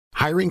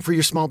Hiring for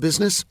your small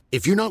business?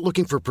 If you're not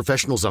looking for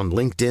professionals on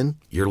LinkedIn,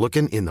 you're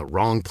looking in the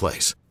wrong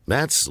place.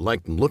 That's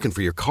like looking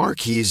for your car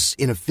keys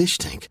in a fish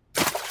tank.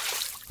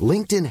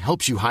 LinkedIn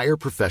helps you hire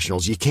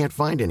professionals you can't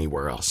find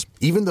anywhere else,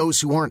 even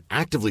those who aren't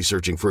actively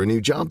searching for a new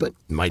job but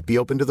might be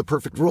open to the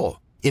perfect role.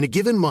 In a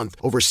given month,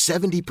 over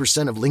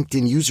 70% of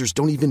LinkedIn users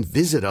don't even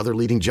visit other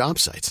leading job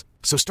sites.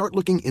 So start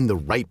looking in the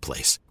right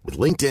place. With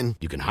LinkedIn,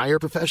 you can hire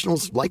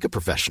professionals like a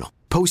professional.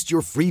 Post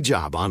your free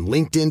job on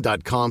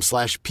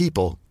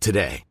linkedin.com/people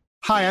today.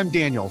 Hi, I'm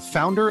Daniel,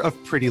 founder of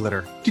Pretty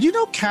Litter. Did you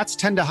know cats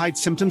tend to hide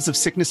symptoms of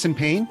sickness and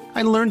pain?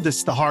 I learned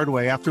this the hard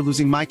way after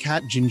losing my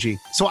cat, Gingy.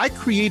 So I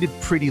created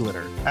Pretty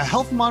Litter, a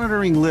health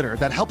monitoring litter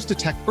that helps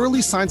detect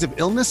early signs of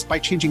illness by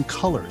changing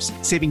colors,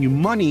 saving you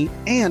money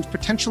and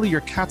potentially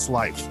your cat's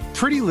life.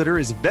 Pretty Litter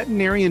is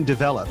veterinarian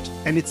developed,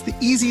 and it's the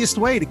easiest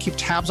way to keep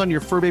tabs on your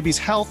fur baby's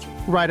health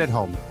right at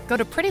home. Go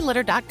to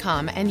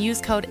prettylitter.com and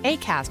use code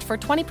ACAST for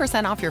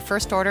 20% off your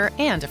first order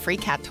and a free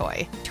cat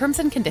toy. Terms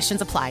and conditions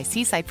apply.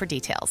 See site for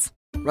details.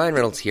 Ryan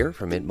Reynolds here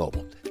from Mint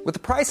Mobile. With the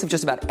price of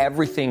just about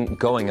everything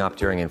going up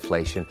during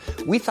inflation,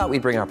 we thought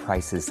we'd bring our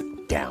prices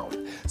down.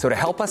 So to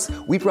help us,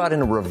 we brought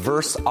in a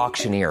reverse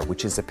auctioneer,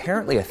 which is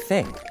apparently a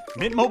thing.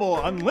 Mint Mobile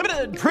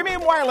Unlimited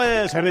Premium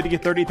Wireless. How to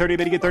get 30, 30,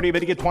 bit to get 30, bit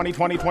to get 20,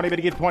 20, 20, bit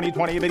to get 20,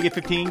 20, bit to get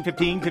 15,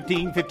 15,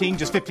 15, 15,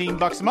 just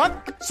 $15 a month?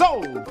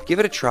 Sold! Give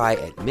it a try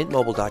at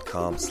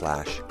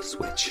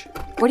mintmobile.com/switch.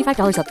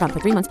 $45 up front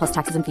for 3 months plus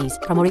taxes and fees.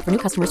 Promo rate for new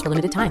customers for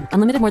limited time.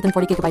 Unlimited more than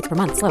 40 gigabytes per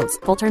month. Slows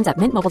full terms at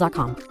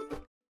mintmobile.com.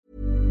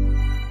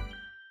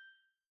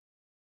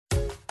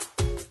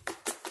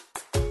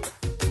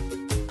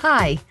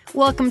 Hi,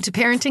 welcome to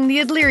Parenting the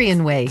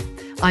Adlerian Way.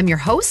 I'm your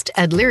host,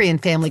 Adlerian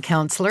family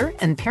counselor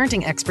and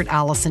parenting expert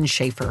Allison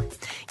Schaefer.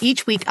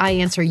 Each week, I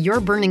answer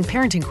your burning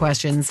parenting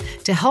questions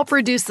to help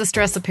reduce the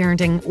stress of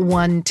parenting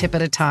one tip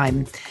at a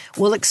time.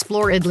 We'll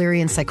explore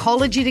Adlerian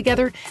psychology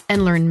together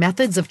and learn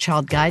methods of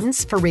child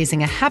guidance for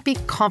raising a happy,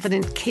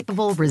 confident,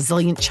 capable,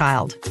 resilient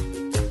child.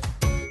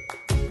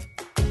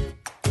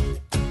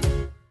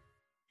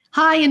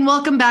 Hi, and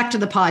welcome back to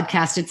the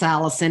podcast. It's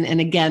Allison. And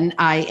again,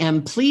 I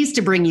am pleased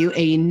to bring you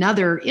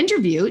another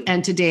interview.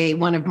 And today,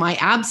 one of my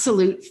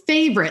absolute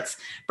favorites,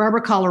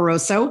 Barbara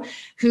Coloroso,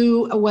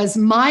 who was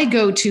my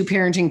go-to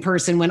parenting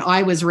person when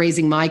I was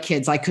raising my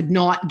kids. I could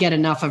not get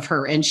enough of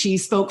her. And she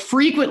spoke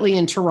frequently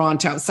in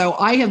Toronto. So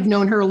I have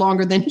known her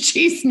longer than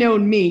she's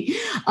known me.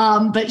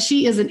 But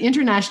she is an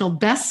international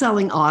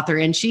best-selling author,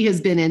 and she has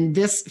been in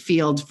this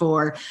field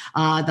for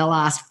the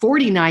last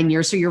 49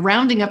 years. So you're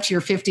rounding up to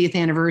your 50th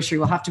anniversary.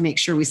 We'll have to make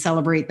sure we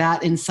celebrate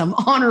that in some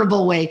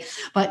honorable way.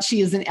 But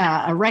she is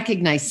a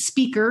recognized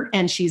speaker,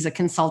 and she's a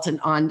consultant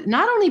on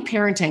not only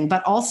parenting,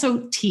 but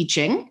also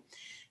teaching,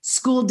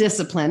 school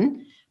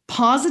discipline,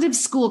 positive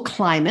school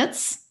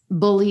climates,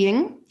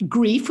 bullying,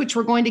 grief, which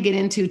we're going to get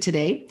into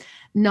today,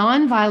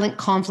 nonviolent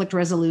conflict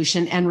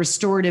resolution, and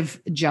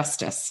restorative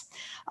justice.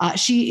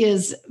 She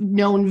is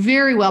known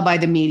very well by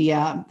the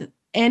media,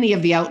 any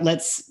of the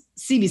outlets,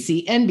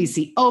 CBC,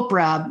 NBC,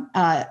 Oprah,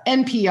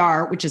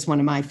 NPR, which is one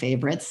of my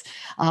favorites,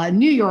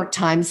 New York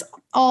Times.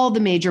 All the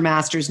major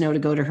masters know to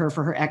go to her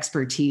for her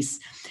expertise.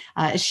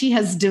 She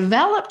has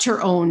developed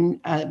her own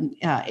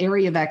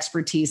area of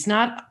expertise,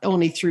 not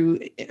only through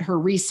her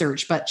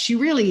research, but she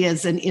really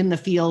is an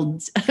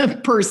in-the-field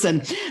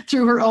person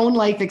through her own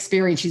life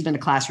experience. She's been a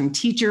classroom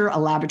teacher, a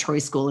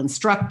laboratory school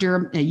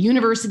instructor, a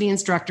university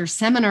instructor,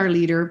 seminar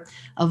leader,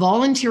 a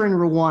volunteer in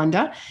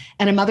Rwanda,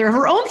 and a mother of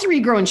her own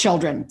 3 grown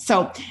children.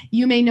 So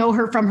you may know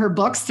her from her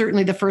books.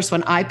 Certainly the first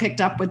one I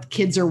picked up with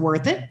Kids Are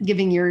Worth It,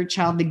 Giving Your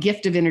Child the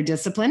Gift of Inner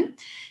Discipline.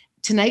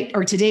 Today,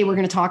 we're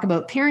going to talk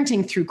about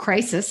parenting through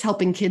crisis,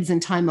 helping kids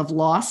in time of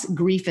loss,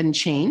 grief, and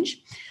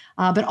change.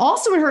 But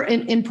also her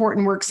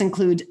important works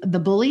include The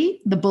Bully,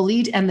 The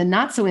Bullied, and The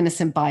Not So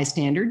Innocent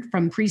Bystander,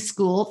 from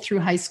preschool through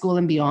high school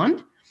and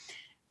beyond.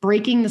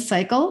 Breaking the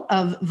Cycle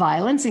of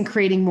Violence and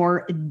Creating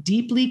More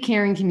Deeply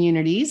Caring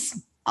Communities.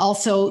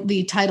 Also,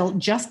 the title,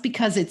 Just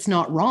Because It's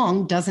Not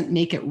Wrong Doesn't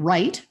Make It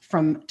Right,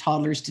 from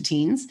toddlers to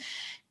teens,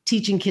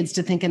 teaching kids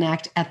to think and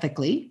act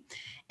ethically.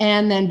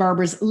 And then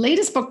Barbara's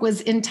latest book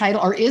is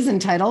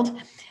entitled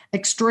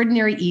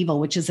Extraordinary Evil,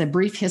 which is a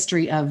brief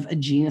history of a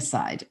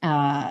genocide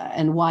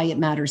and why it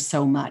matters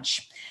so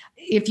much.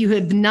 If you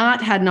have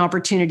not had an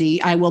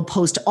opportunity, I will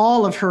post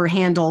all of her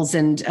handles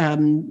and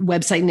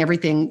website and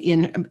everything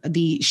in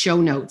the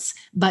show notes.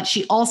 But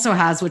she also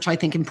has, which I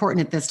think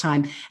important at this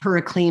time, her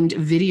acclaimed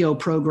video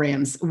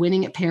programs,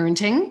 Winning at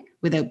Parenting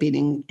Without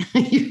Beating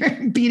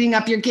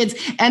up your kids,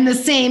 and the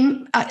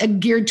same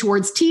geared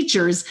towards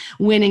teachers,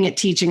 Winning at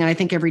Teaching. And I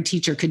think every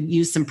teacher could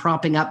use some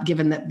propping up,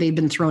 given that they've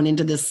been thrown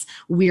into this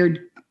weird,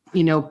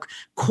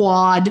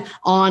 quad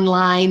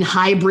online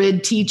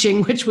hybrid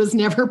teaching, which was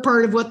never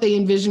part of what they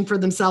envisioned for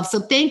themselves. So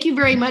thank you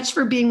very much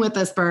for being with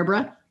us,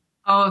 Barbara.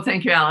 Oh,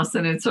 thank you,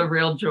 Allison. It's a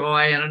real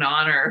joy and an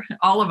honor.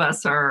 All of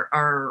us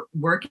are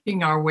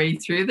working our way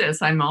through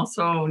this. I'm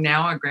also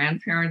now a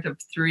grandparent of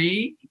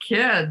 3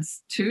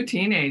 kids, 2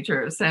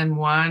 teenagers and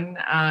 1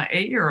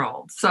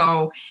 8-year-old.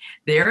 So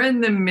they're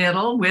in the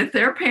middle with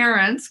their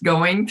parents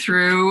going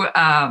through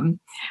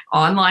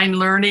online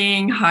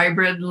learning,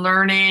 hybrid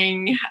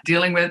learning,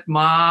 dealing with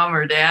mom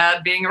or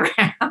dad being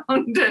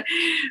around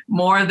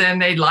more than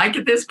they'd like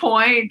at this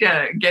point,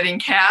 getting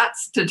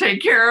cats to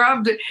take care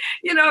of,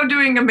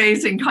 doing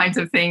amazing kinds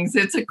of things.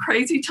 It's a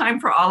crazy time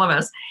for all of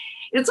us.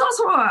 It's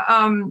also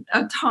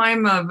a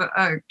time of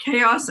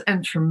chaos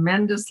and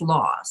tremendous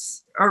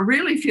loss, are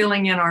really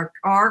feeling in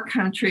our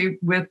country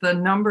with the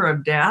number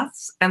of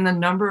deaths and the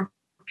number of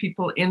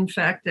people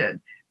infected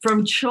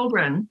from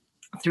children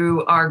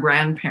through our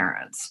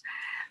grandparents.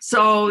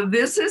 So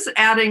this is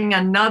adding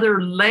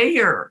another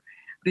layer.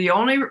 The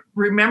only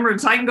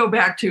remembrance I can go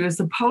back to is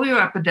the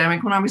polio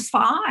epidemic when I was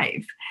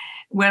 5,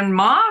 when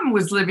mom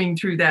was living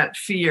through that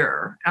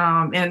fear.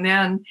 And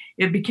then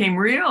it became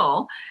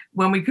real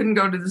when we couldn't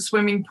go to the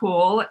swimming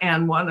pool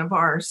and one of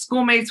our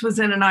schoolmates was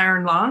in an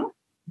iron lung,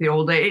 the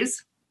old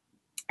days,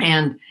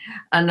 and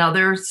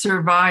another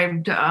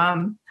survived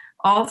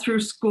all through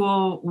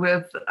school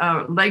with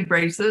leg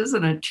braces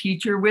and a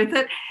teacher with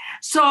it.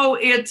 So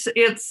it's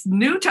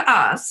new to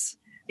us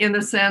in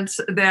the sense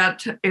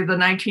that in the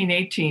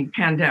 1918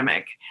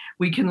 pandemic,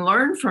 we can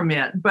learn from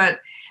it, but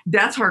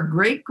that's our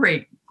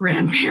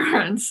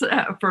great-great-grandparents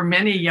for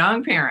many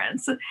young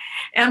parents.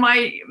 And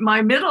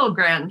my middle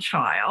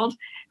grandchild,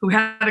 who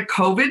had a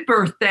COVID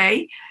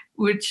birthday,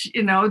 which,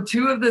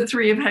 2 of the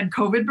 3 have had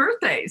COVID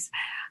birthdays.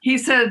 He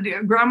said,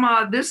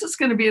 Grandma, this is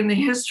going to be in the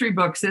history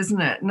books,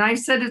 isn't it? And I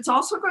said, it's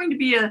also going to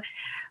be a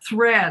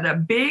thread, a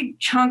big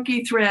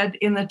chunky thread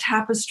in the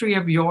tapestry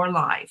of your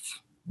life.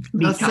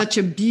 That's such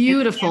a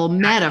beautiful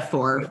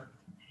metaphor.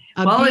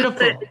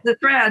 It's a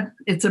thread.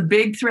 It's a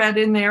big thread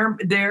in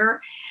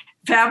their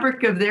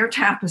fabric of their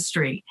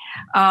tapestry,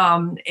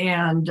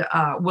 and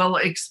will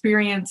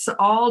experience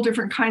all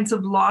different kinds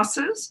of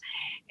losses.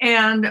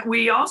 And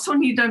we also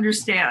need to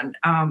understand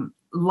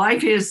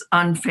life is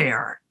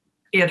unfair.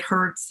 It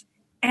hurts,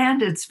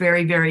 and it's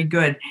very, very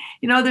good.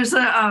 There's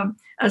a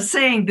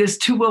saying, this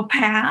too will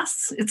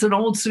pass. It's an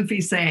old Sufi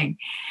saying.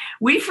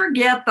 We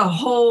forget the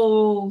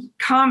whole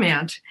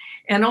comment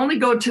and only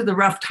go to the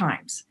rough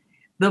times.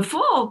 The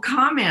full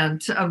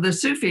comment of the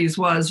Sufis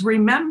was,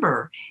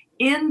 remember,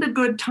 in the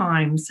good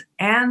times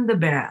and the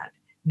bad,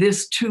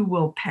 this too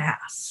will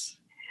pass.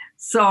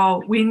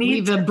 So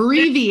we've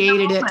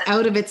abbreviated it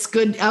out of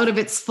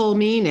its full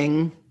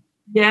meaning.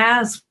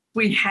 Yes,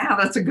 we have.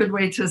 That's a good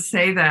way to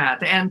say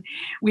that. And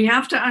we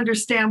have to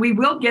understand we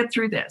will get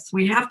through this.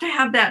 We have to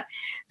have that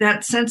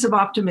sense of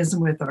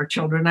optimism with our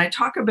children. I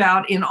talk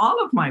about in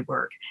all of my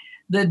work,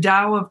 the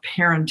Tao of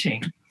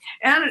parenting.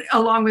 And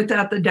along with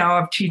that, the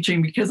Tao of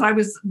teaching, because I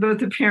was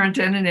both a parent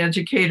and an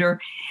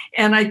educator.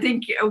 And I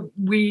think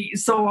we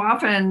so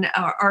often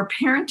are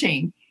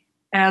parenting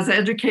as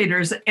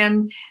educators,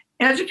 and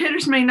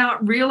educators may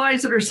not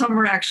realize it, or some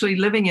are actually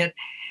living it,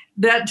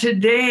 that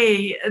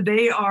today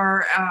they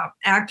are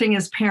acting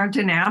as parent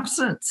in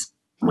absence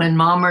when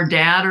mom or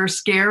dad are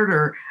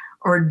scared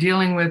or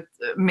dealing with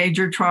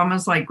major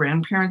traumas like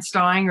grandparents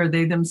dying or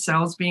they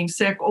themselves being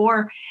sick,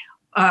 or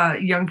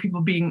young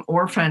people being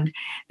orphaned,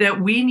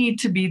 that we need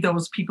to be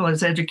those people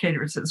as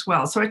educators as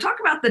well. So I talk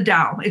about the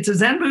Tao. It's a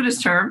Zen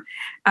Buddhist term.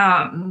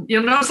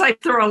 You'll notice I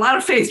throw a lot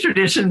of faith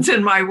traditions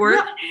in my work.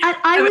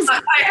 I was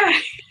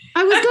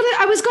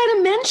going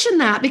to mention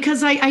that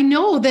because I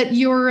know that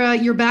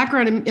your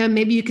background, and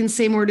maybe you can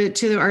say more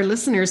to our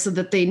listeners so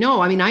that they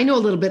know. I mean, I know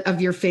a little bit of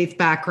your faith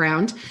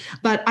background,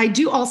 but I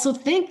do also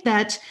think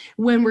that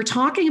when we're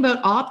talking about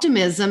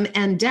optimism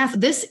and death,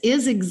 this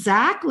is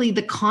exactly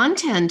the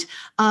content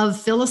of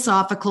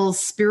philosophical,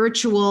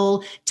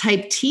 spiritual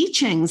type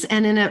teachings.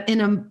 And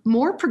in a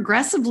more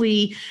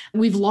progressively,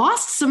 we've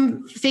lost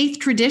some faith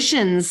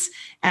traditions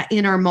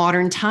in our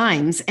modern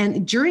times,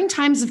 and during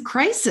times of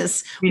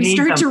crisis, we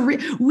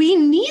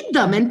need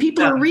them, and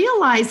people are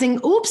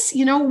realizing, oops,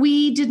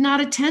 we did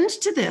not attend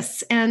to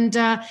this, and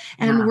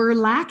we're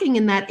lacking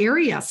in that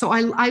area. So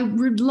I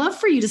would love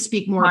for you to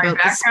speak more about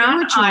the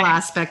spiritual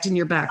aspect in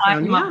your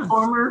background. I'm a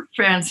former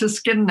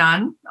Franciscan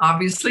nun,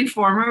 obviously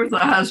former, with a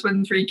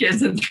husband, 3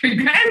 kids, and 3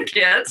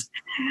 grandkids.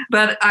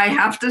 But I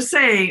have to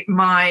say,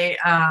 my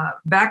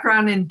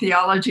background in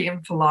theology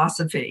and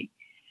philosophy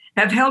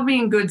have held me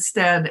in good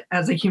stead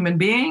as a human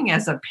being,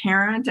 as a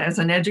parent, as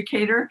an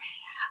educator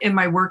in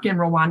my work in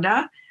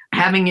Rwanda,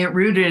 having it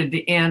rooted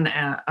in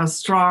a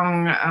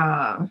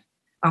strong,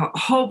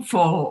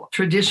 hopeful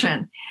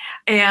tradition.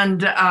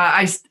 And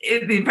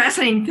the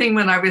fascinating thing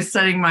when I was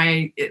studying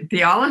my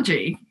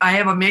theology, I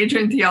have a major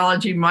in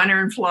theology,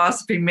 minor in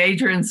philosophy,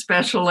 major in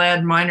special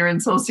ed, minor in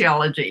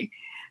sociology.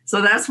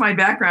 So that's my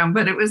background.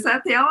 But it was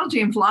that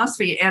theology and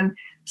philosophy and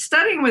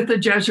studying with the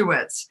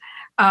Jesuits.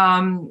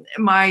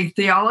 My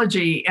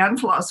theology and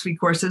philosophy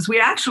courses, we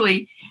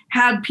actually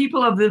had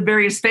people of the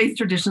various faith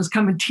traditions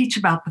come and teach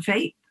about the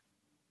faith.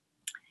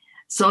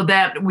 so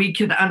that we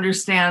could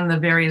understand the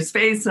various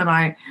faiths. And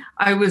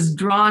I was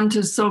drawn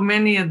to so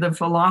many of the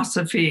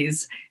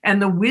philosophies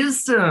and the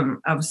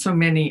wisdom of so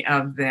many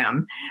of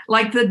them,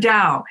 like the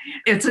Tao.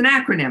 It's an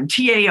acronym,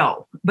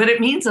 TAO, but it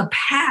means a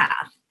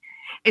path.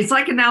 It's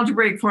like an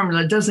algebraic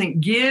formula. It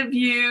doesn't give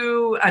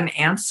you an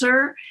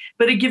answer,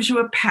 but it gives you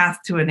a path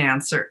to an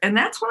answer. And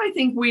that's what I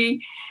think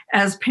we,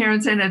 as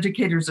parents and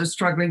educators, are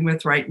struggling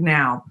with right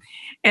now.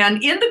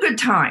 And in the good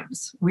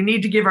times, we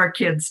need to give our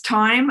kids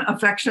time,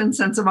 affection,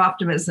 sense of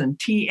optimism,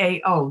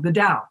 TAO, the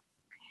Tao.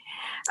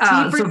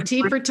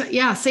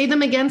 Say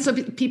them again so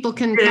people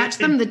can catch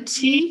them. The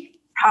T.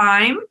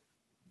 Time,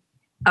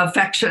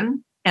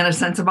 affection, and a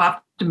sense of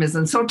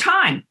optimism. So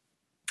time.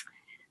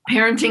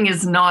 Parenting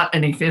is not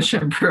an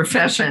efficient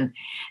profession.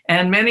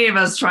 And many of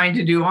us trying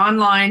to do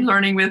online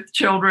learning with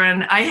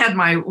children. I had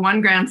my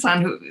one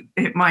grandson,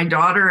 my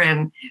daughter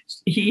and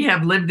he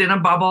have lived in a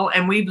bubble,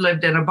 and we've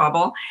lived in a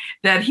bubble,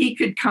 that he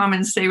could come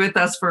and stay with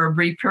us for a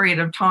brief period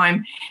of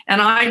time.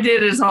 And I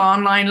did his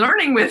online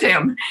learning with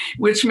him,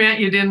 which meant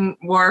you didn't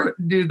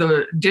do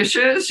the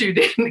dishes, you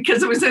didn't,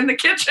 because it was in the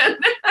kitchen.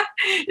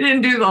 You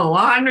didn't do the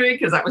laundry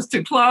because that was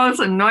too close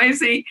and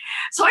noisy.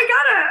 So I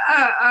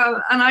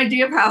got an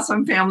idea of how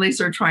some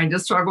families are trying to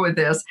struggle with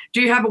this.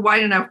 Do you have a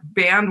wide enough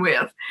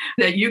bandwidth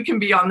that you can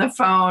be on the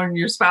phone,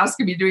 your spouse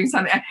can be doing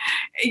something?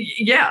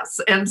 Yes.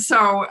 And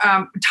so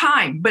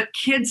time, but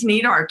kids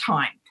need our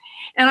time.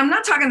 And I'm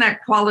not talking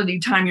that quality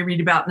time you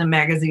read about in the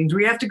magazines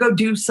where you have to go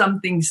do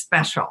something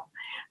special.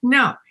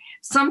 No,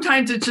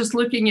 sometimes it's just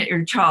looking at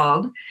your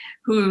child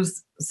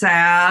who's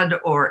sad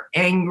or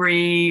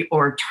angry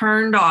or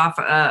turned off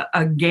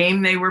a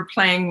game they were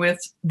playing with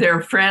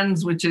their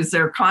friends, which is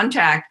their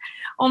contact,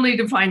 only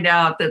to find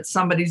out that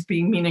somebody's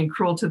being mean and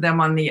cruel to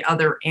them on the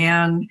other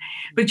end.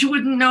 But you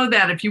wouldn't know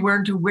that if you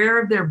weren't aware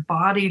of their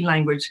body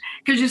language,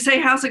 because you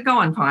say, how's it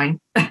going? Fine.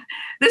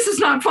 This is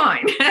not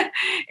fine.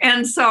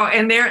 And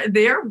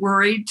they're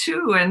worried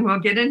too. And we'll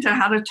get into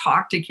how to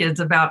talk to kids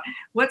about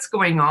what's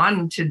going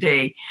on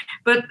today.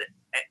 But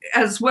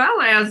as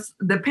well as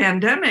the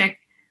pandemic,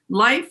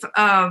 life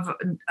of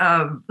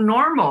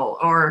normal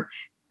or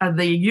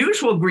the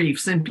usual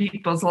griefs in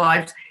people's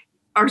lives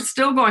are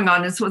still going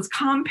on. And so it's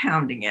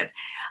compounding it,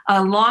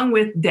 along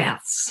with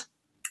deaths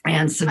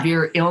and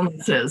severe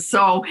illnesses.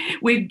 So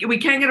we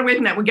can't get away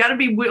from that. We got to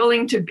be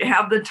willing to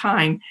have the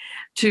time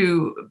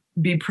to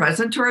be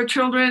present to our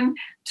children,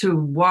 to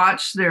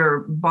watch their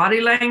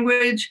body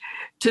language,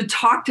 to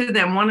talk to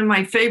them. One of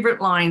my favorite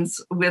lines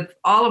with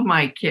all of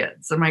my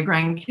kids and my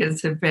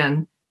grandkids have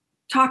been,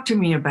 talk to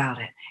me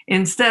about it,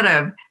 instead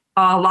of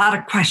a lot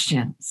of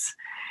questions.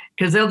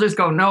 Because they'll just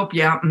go, nope,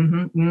 yeah,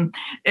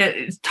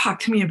 talk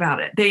to me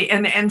about it.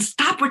 And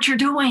stop what you're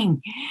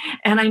doing.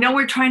 And I know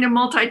we're trying to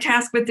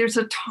multitask, but there's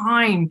a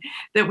time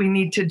that we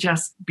need to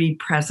just be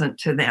present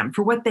to them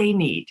for what they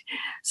need.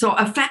 So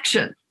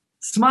affection,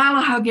 smile,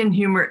 a hug, and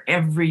humor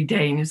every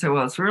day. And you say,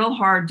 well, it's real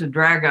hard to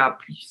drag up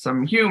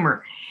some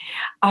humor.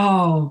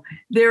 Oh,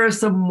 there are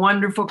some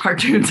wonderful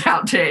cartoons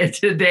out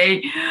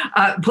today,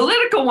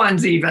 political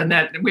ones even,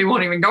 that we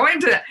won't even go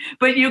into.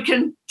 But you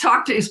can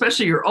talk to,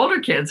 especially your older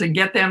kids, and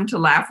get them to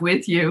laugh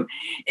with you.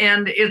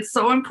 And it's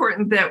so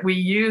important that we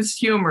use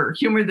humor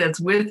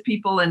that's with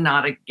people and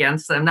not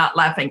against them, not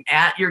laughing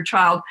at your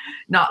child,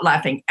 not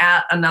laughing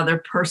at another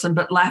person,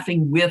 but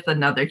laughing with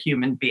another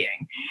human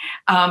being.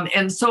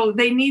 And so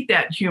they need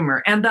that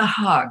humor and the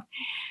hug.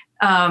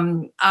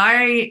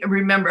 I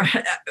remember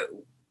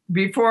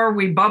before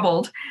we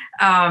bubbled,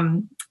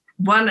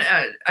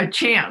 a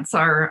chance,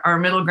 our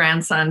middle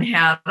grandson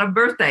had a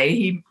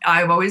birthday.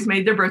 I've always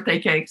made their birthday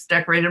cakes,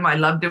 decorated them. I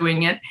love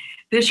doing it.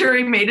 This year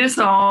he made his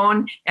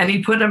own and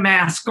he put a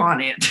mask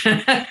on it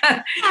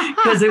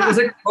because it was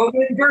a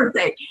COVID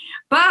birthday.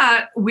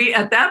 But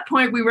at that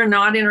point, we were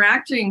not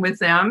interacting with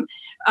them.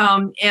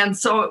 And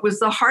so it was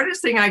the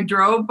hardest thing. I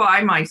drove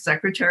by my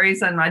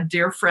secretaries and a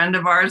dear friend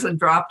of ours and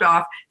dropped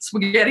off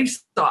spaghetti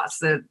sauce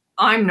that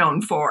I'm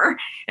known for,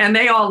 and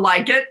they all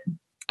like it.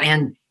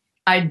 And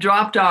I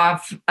dropped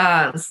off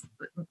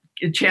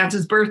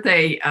Chance's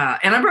birthday,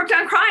 and I broke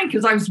down crying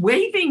because I was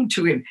waving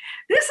to him.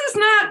 This is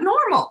not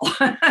normal.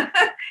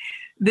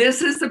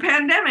 This is the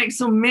pandemic.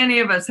 So many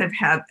of us have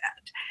had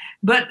that.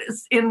 But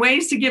in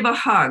ways to give a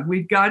hug,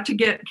 we've got to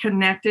get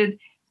connected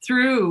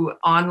through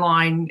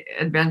online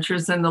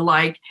adventures and the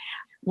like.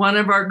 One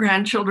of our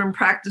grandchildren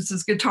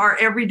practices guitar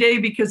every day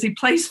because he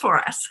plays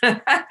for us.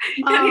 And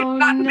he's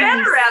gotten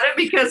better at it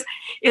because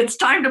it's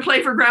time to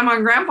play for Grandma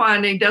and Grandpa,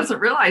 and he doesn't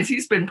realize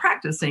he's been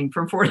practicing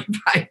for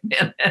 45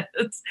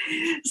 minutes.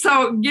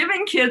 So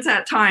giving kids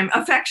that time,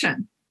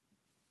 affection,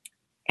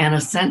 and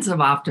a sense of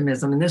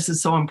optimism, and this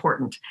is so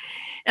important.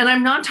 And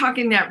I'm not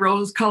talking that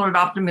rose-colored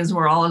optimism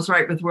where all is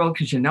right with the world,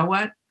 because you know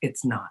what?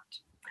 It's not.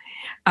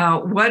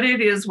 What it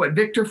is, what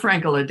Viktor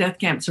Frankl, a death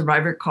camp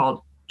survivor,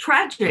 called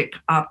tragic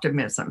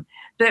optimism,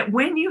 that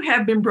when you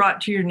have been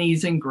brought to your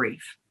knees in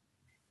grief,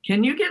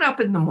 can you get up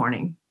in the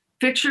morning,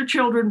 fix your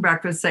children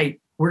breakfast, say,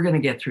 we're going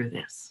to get through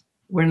this.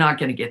 We're not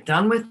going to get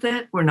done with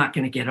it. We're not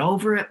going to get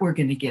over it. We're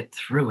going to get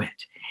through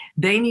it.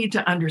 They need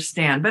to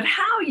understand. But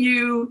how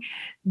you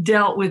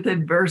dealt with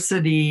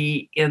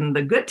adversity in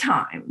the good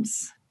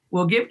times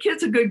will give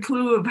kids a good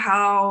clue of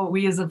how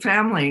we as a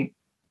family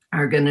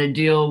are going to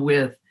deal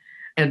with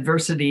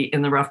adversity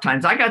in the rough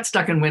times. I got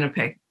stuck in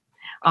Winnipeg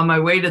on my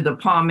way to the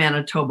Pas,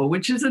 Manitoba,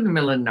 which is in the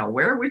middle of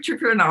nowhere, which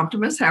if you're an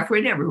optimist,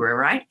 halfway to everywhere,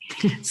 right?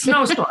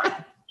 Snowstorm.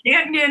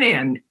 Can't get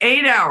in.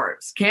 8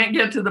 hours. Can't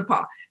get to the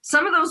Pas.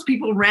 Some of those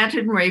people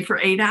ranted and raved for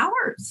 8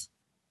 hours.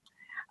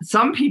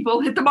 Some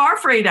people hit the bar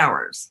for 8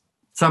 hours.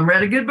 Some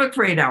read a good book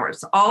for 8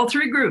 hours. All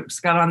three groups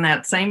got on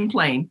that same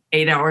plane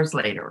 8 hours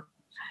later.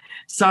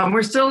 Some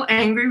were still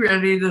angry,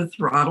 ready to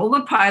throttle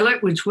the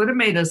pilot, which would have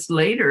made us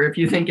later if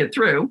you think it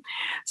through.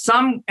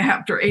 Some,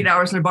 after 8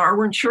 hours in a bar,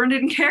 weren't sure and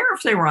didn't care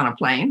if they were on a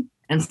plane.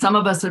 And some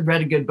of us had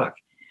read a good book.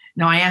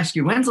 Now, I ask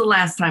you, when's the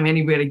last time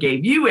anybody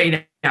gave you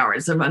 8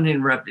 hours of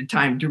uninterrupted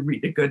time to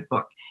read a good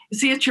book? You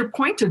see, it's your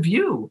point of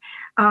view.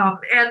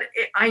 And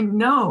I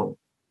know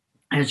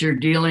as we're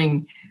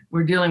dealing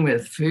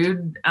with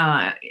food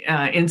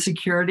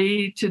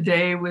insecurity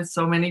today with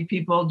so many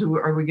people.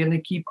 Are we going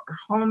to keep our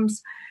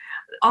homes?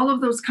 All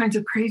of those kinds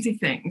of crazy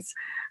things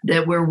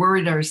that we're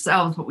worried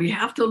ourselves. But we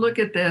have to look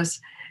at this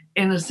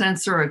in a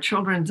sense through our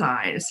children's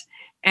eyes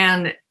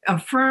and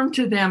affirm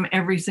to them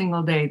every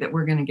single day that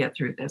we're going to get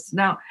through this.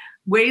 Now,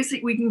 ways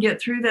that we can get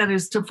through that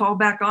is to fall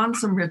back on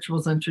some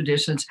rituals and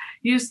traditions.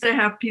 Used to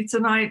have pizza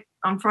night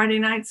on Friday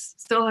nights,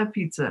 still have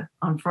pizza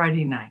on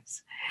Friday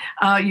nights.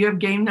 You have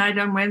game night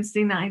on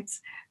Wednesday nights.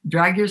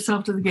 Drag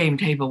yourself to the game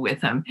table with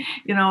them.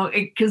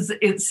 Because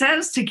it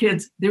says to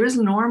kids, there is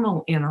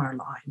normal in our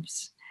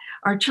lives.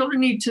 Our children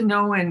need to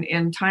know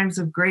in times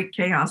of great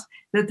chaos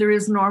that there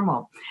is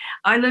normal.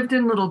 I lived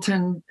in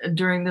Littleton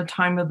during the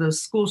time of the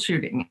school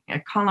shooting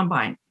at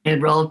Columbine. I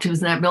had relatives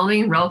in that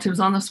building and relatives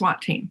on the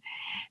SWAT team.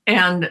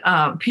 And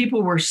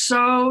people were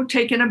so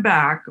taken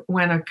aback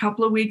when a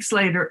couple of weeks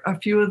later, a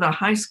few of the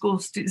high school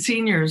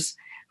seniors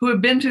who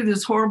had been through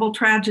this horrible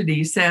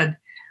tragedy said,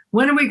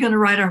 when are we going to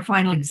write our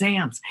final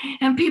exams?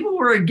 And people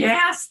were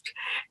aghast.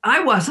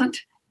 I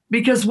wasn't.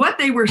 Because what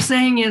they were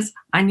saying is,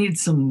 I need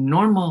some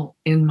normal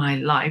in my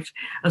life.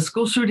 A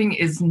school shooting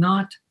is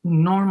not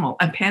normal.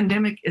 A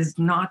pandemic is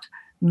not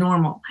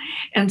normal.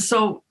 And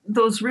so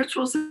those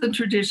rituals and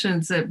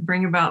traditions that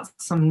bring about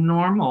some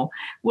normal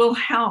will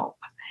help.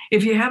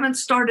 If you haven't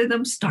started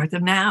them, start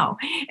them now.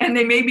 And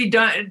they may be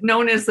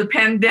known as the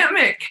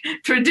pandemic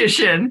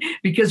tradition,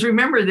 because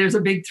remember, there's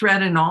a big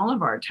thread in all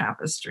of our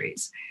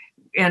tapestries.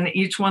 And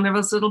each one of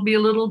us, it'll be a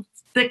little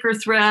thicker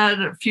thread,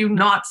 a few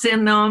knots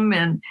in them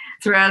and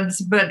threads,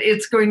 but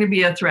it's going to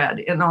be a thread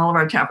in all of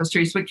our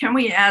tapestries. But can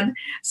we add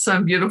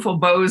some beautiful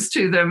bows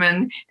to them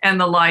and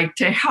the like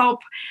to help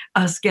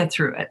us get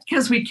through it?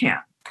 Because we can.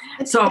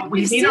 So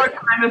we need our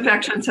time,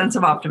 affection, sense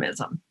of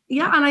optimism.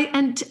 Yeah,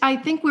 and I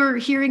think we're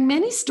hearing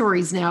many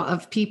stories now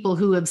of people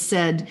who have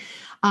said,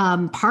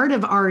 part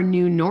of our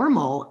new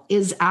normal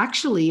is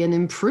actually an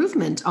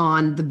improvement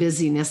on the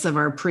busyness of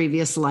our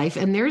previous life.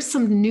 And there's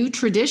some new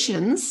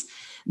traditions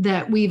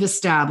that we've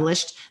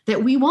established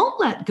that we won't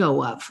let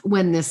go of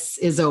when this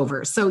is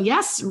over. So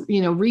yes,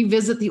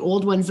 revisit the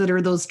old ones that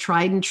are those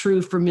tried and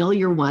true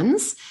familiar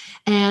ones.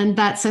 And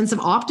that sense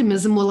of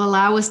optimism will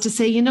allow us to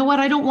say, you know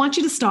what, I don't want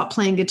you to stop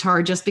playing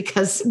guitar just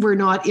because we're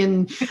not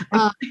in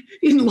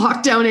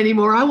lockdown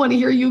anymore. I want to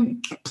hear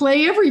you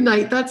play every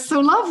night. That's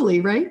so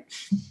lovely, right?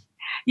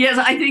 Yes,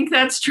 I think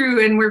that's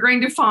true. And we're going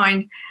to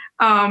find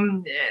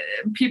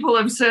people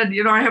have said,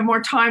 I have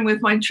more time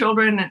with my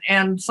children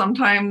and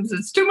sometimes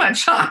it's too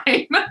much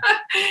time.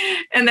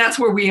 And that's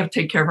where we have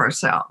to take care of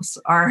ourselves.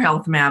 Our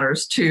health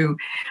matters too.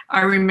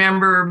 I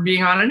remember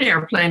being on an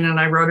airplane and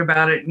I wrote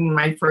about it in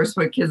my first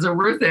book, Kids Are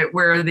Worth It,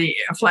 where the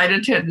flight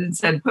attendant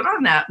said, put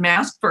on that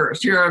mask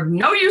first. You're of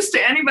no use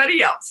to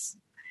anybody else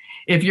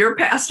if you're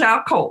passed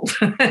out cold.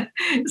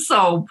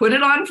 So put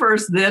it on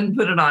first, then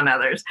put it on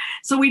others.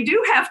 So we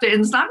do have to,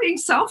 and it's not being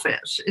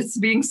selfish, it's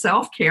being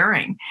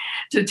self-caring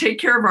to take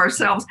care of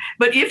ourselves.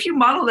 But if you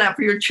model that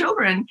for your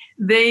children,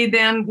 they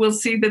then will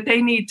see that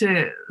they need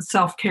to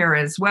self-care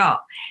as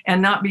well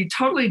and not be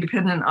totally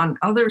dependent on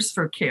others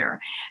for care.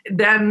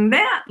 Then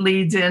that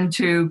leads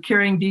into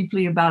caring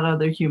deeply about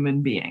other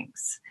human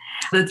beings.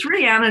 The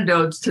three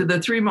antidotes to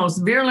the three most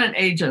virulent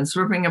agents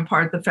ripping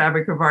apart the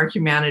fabric of our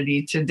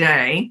humanity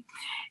today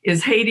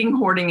is hating,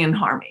 hoarding, and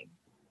harming.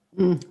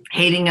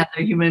 Hating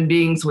other human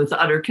beings with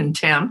utter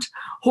contempt,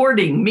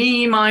 hoarding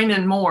me, mine,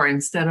 and more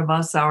instead of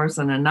us, ours,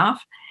 and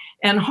enough,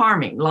 and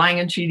harming, lying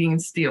and cheating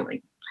and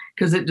stealing,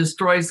 because it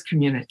destroys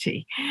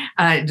community.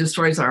 It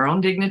destroys our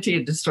own dignity.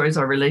 It destroys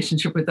our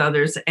relationship with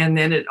others. And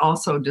then it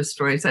also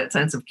destroys that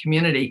sense of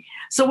community.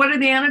 So what are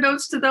the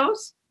antidotes to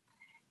those?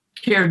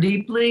 Care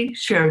deeply,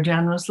 share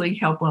generously,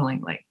 help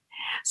willingly.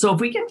 So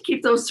if we can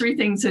keep those three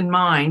things in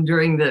mind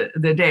during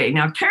the day.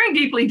 Now, caring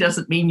deeply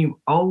doesn't mean you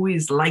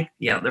always like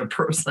the other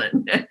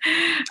person. There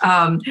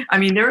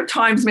are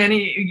times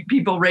many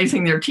people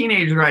raising their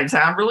teenager right say,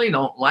 I really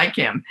don't like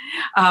him.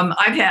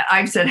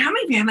 I've said, how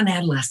many of you have an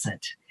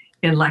adolescent?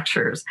 in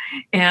lectures,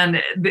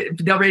 and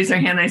they'll raise their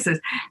hand. And I says,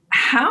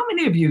 how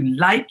many of you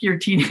like your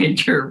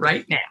teenager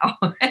right now?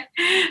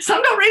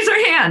 Some don't raise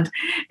their hand.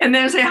 And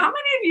then I say, how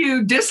many of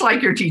you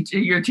dislike your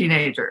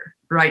teenager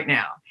right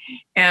now?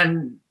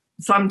 And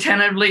some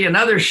tentatively, and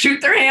others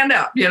shoot their hand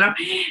up,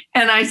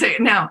 And I say,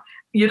 now,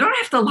 you don't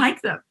have to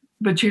like them,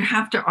 but you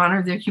have to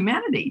honor their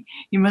humanity.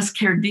 You must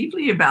care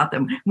deeply about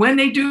them. When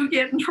they do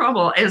get in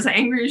trouble, as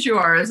angry as you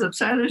are, as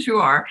upset as you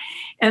are,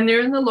 and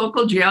they're in the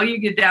local jail, you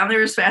get down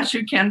there as fast as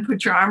you can,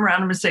 put your arm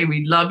around them and say,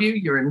 we love you,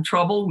 you're in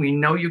trouble, we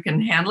know you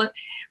can handle it.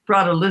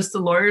 Brought a list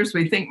of lawyers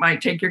we think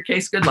might take your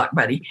case. Good luck,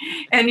 buddy.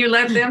 And you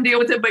let them deal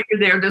with it, but you're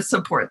there to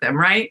support them,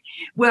 right?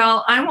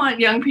 Well, I want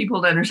young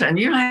people to understand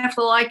you don't have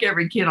to like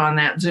every kid on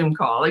that Zoom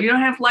call. You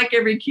don't have to like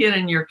every kid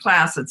in your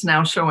class that's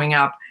now showing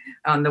up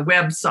on the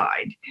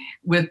website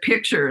with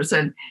pictures,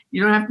 and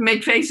you don't have to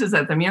make faces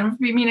at them. You don't have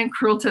to be mean and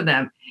cruel to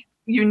them.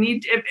 You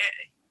need to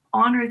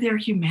honor their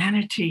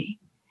humanity.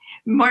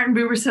 Martin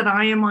Buber said,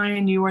 I am I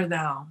and you are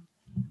thou.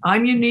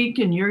 I'm unique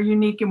and you're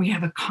unique, and we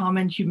have a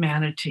common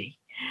humanity.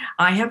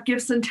 I have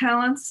gifts and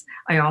talents.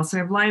 I also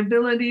have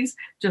liabilities,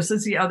 just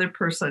as the other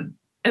person.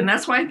 And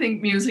that's why I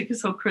think music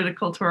is so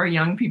critical to our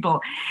young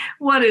people.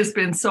 What has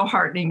been so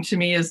heartening to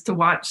me is to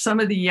watch some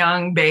of the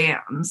young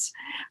bands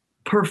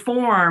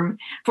perform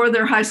for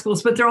their high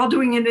schools, but they're all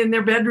doing it in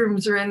their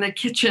bedrooms or in the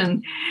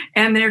kitchen,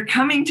 and they're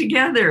coming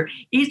together,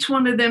 each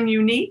one of them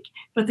unique,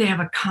 but they have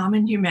a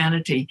common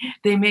humanity.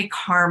 They make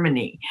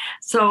harmony.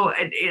 So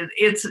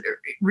it's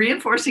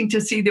reinforcing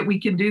to see that we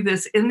can do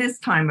this in this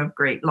time of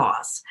great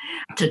loss,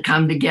 to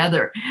come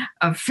together.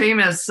 A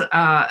famous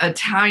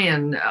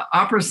Italian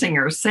opera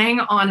singer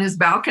sang on his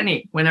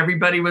balcony when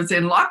everybody was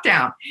in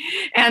lockdown,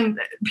 and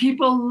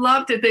people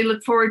loved it. They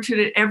look forward to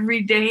it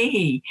every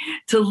day,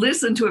 to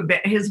listen to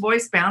his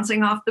voice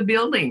bouncing off the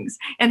buildings,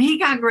 and he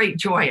got great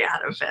joy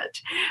out of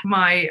it.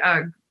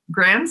 My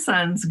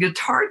grandson's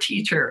guitar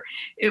teacher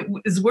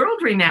is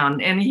world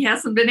renowned, and he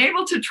hasn't been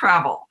able to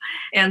travel.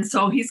 And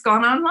so he's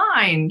gone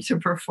online to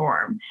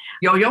perform.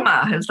 Yo-Yo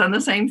Ma has done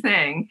the same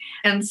thing.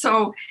 And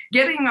so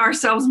getting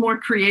ourselves more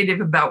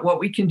creative about what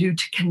we can do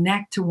to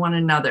connect to one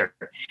another,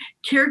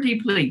 care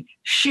deeply,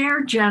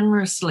 share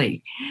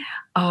generously.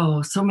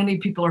 Oh, so many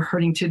people are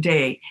hurting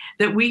today,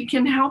 that we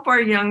can help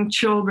our young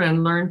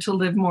children learn to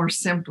live more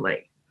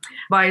simply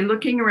by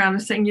looking around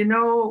and saying,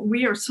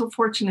 we are so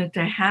fortunate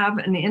to have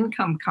an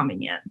income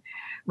coming in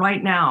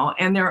right now,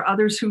 and there are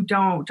others who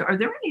don't. Are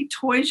there any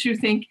toys you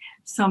think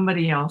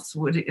somebody else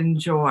would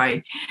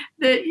enjoy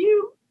that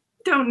you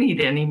don't need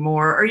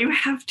anymore, or you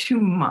have too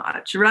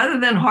much? Rather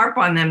than harp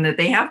on them that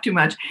they have too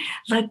much,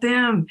 let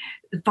them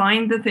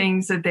find the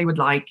things that they would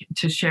like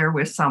to share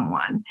with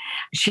someone.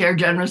 Share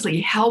generously,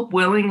 help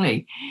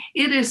willingly.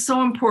 It is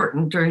so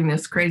important during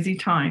this crazy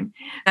time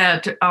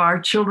that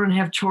our children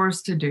have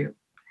chores to do,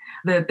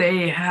 that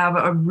they have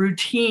a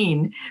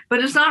routine, but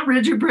it's not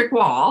rigid brick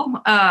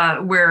wall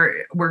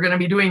where we're going to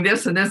be doing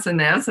this and this and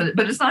this,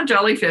 but it's not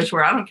jellyfish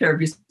where I don't care if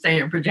you stay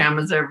in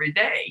pajamas every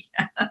day.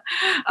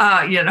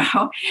 One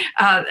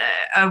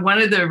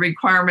of the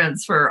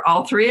requirements for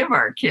all three of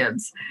our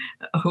kids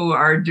who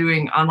are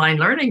doing online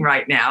learning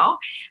right now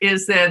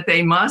is that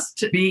they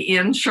must be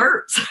in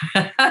shirts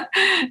out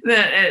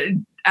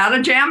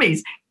of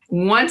jammies.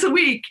 Once a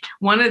week,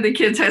 one of the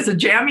kids has a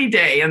jammy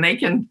day, and they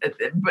can,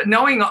 but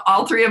knowing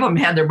all three of them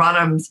had their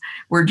bottoms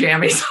were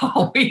jammies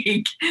all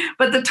week.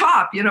 But the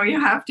top,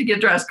 you have to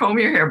get dressed, comb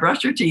your hair,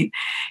 brush your teeth.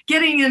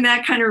 Getting in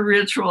that kind of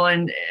ritual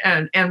and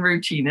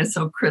routine is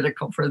so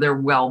critical for their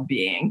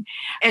well-being.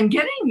 And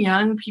getting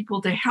young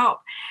people to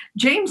help.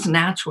 James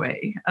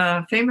Natchway,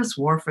 a famous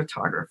war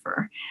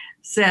photographer,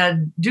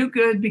 said, do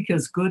good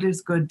because good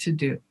is good to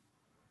do.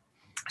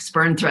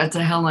 Spurn threats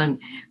of hell and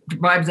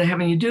bribes of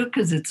heaven, you do it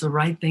because it's the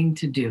right thing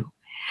to do.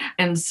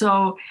 And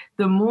so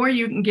the more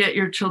you can get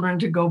your children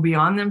to go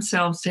beyond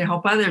themselves to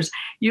help others,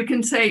 you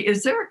can say,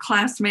 is there a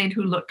classmate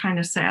who looked kind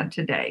of sad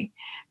today?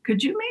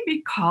 Could you maybe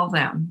call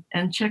them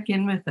and check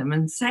in with them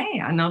and say,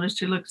 I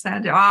noticed you look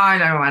sad. Oh, I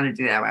don't want to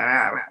do that.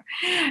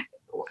 Why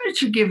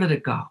don't you give it a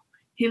go?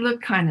 He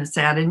looked kind of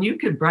sad, and you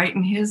could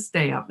brighten his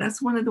day up.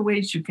 That's one of the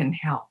ways you can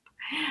help.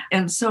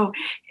 And so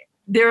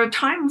there are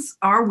times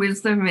our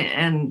wisdom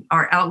and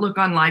our outlook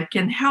on life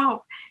can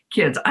help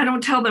kids. I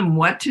don't tell them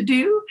what to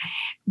do,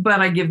 but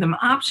I give them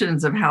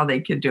options of how they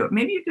could do it.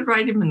 Maybe you could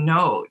write him a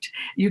note.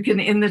 You can,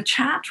 in the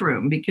chat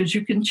room, because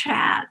you can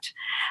chat,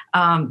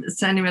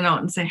 send him a note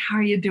and say, how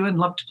are you doing?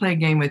 Love to play a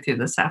game with you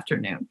this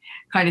afternoon,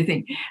 kind of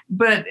thing.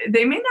 But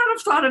they may not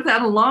have thought of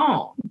that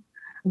alone.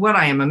 What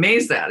I am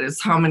amazed at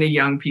is how many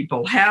young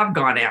people have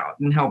gone out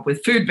and helped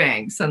with food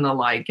banks and the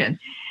like, and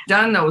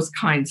done those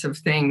kinds of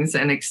things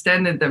and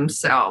extended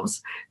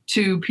themselves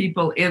to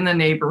people in the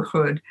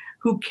neighborhood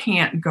who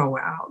can't go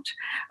out,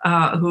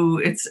 who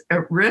it's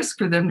at risk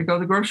for them to go to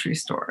the grocery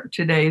store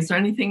today. Is there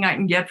anything I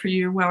can get for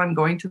you while I'm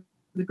going to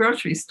the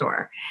grocery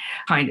store,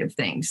 kind of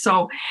thing.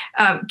 So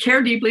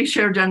care deeply,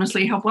 share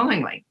generously, help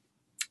willingly.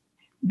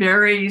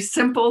 Very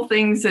simple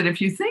things that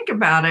if you think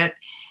about it,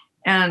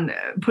 and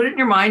put it in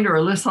your mind or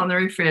a list on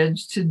the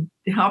fridge to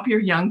help your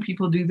young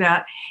people do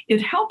that.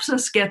 It helps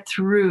us get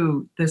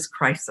through this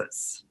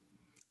crisis.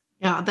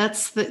 Yeah,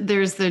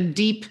 there's the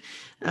deep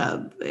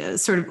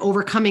sort of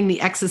overcoming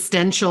the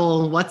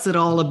existential, what's it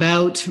all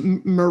about,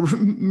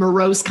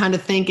 morose kind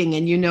of thinking.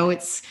 And,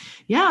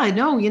 I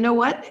know, you know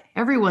what?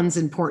 Everyone's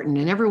important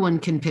and everyone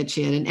can pitch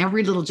in and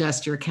every little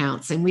gesture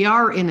counts and we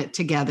are in it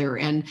together.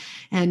 And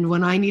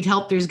when I need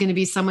help, there's going to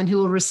be someone who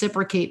will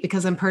reciprocate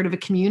because I'm part of a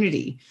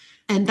community.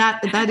 And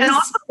that is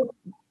also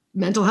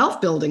mental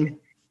health building.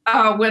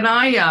 When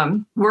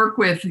I work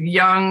with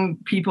young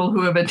people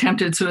who have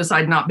attempted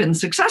suicide, not been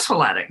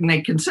successful at it, and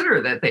they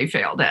consider that they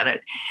failed at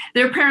it,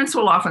 their parents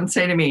will often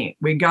say to me,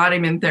 we got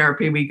him in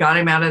therapy, we got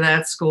him out of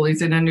that school,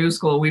 he's in a new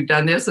school, we've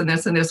done this and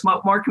this and this,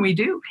 what more can we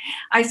do?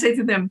 I say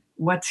to them,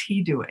 what's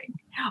he doing?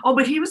 Oh,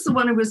 but he was the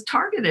one who was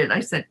targeted.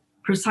 I said,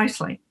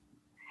 precisely.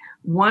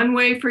 One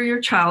way for your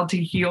child to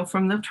heal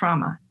from the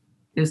trauma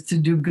is to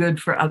do good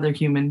for other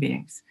human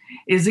beings.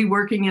 Is he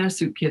working in a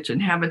soup kitchen,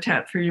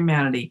 Habitat for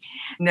Humanity?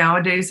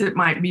 Nowadays, it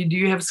might be, do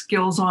you have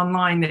skills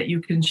online that you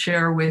can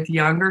share with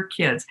younger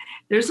kids?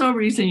 There's no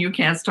reason you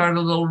can't start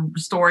a little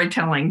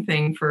storytelling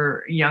thing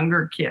for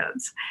younger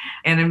kids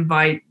and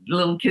invite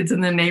little kids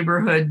in the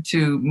neighborhood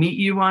to meet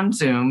you on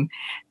Zoom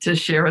to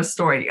share a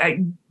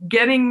story.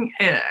 Getting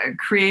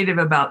creative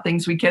about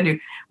things we can do.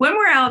 When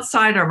we're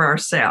outside of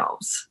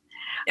ourselves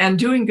and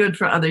doing good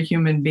for other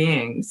human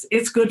beings,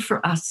 it's good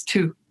for us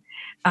too.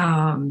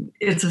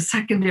 It's a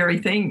secondary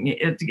thing.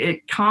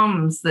 It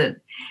comes that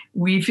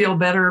we feel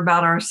better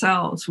about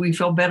ourselves. We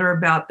feel better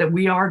about that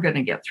we are going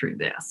to get through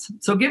this.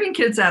 So giving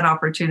kids that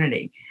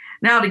opportunity.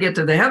 Now to get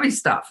to the heavy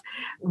stuff,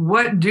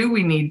 what do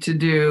we need to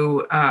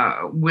do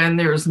when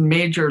there's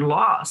major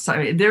loss?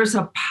 I mean, there's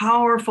a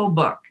powerful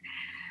book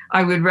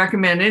I would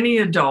recommend any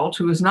adult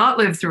who has not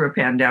lived through a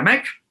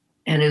pandemic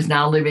and is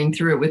now living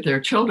through it with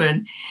their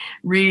children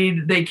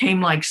read They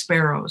Came Like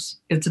Sparrows.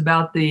 It's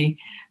about the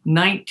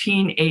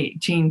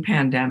 1918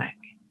 pandemic.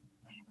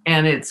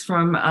 And it's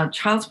from a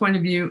child's point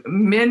of view.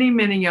 Many,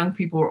 many young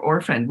people were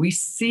orphaned. We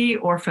see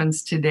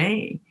orphans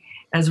today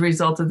as a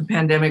result of the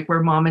pandemic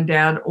where mom and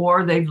dad,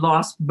 or they've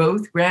lost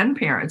both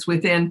grandparents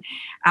within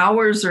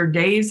hours or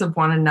days of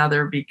one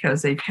another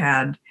because they've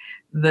had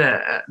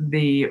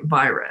the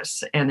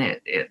virus, and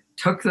it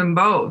took them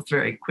both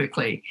very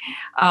quickly.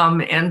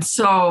 And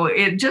so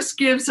it just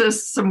gives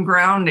us some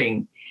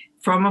grounding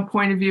from a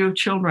point of view of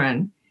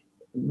children,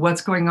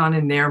 what's going on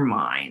in their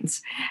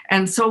minds.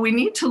 And so we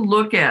need to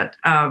look at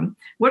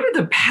what are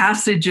the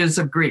passages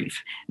of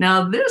grief.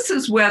 Now, this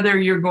is whether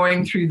you're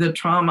going through the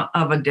trauma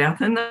of a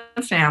death in the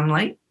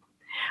family,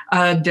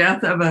 a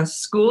death of a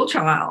school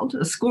child,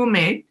 a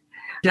schoolmate,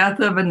 death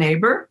of a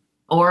neighbor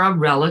or a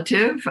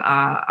relative.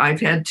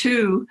 I've had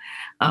two,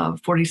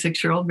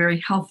 46-year-old,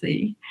 very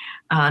healthy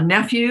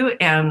nephew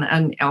and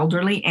an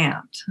elderly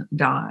aunt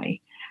die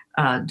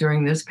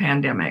during this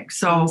pandemic.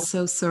 So I'm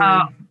so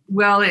sorry.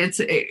 Well,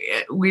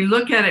 we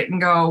look at it and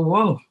go,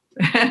 whoa,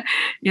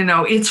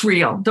 it's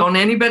real. Don't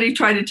anybody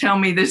try to tell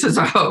me this is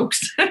a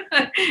hoax.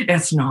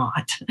 It's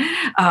not.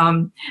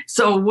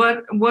 So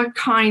what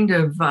kind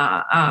of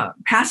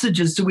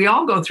passages do we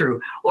all go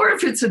through? Or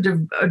if it's a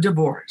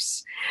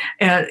divorce,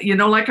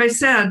 like I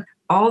said,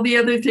 all the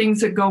other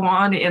things that go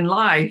on in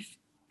life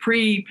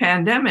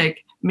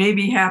pre-pandemic may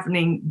be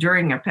happening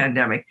during a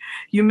pandemic.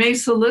 You may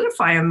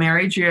solidify a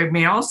marriage. You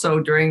may also,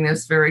 during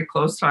this very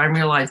close time,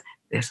 realize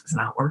this is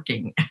not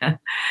working.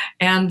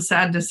 And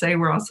sad to say,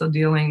 we're also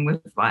dealing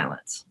with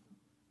violence.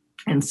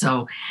 And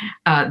so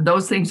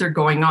those things are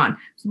going on.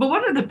 But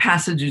what are the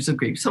passages of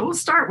grief? So we'll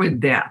start with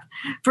death.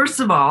 First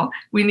of all,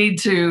 we need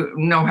to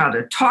know how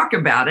to talk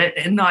about it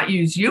and not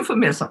use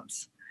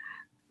euphemisms.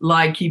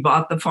 Like he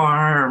bought the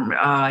farm,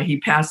 he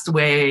passed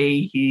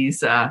away,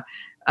 he's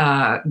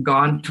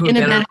gone to a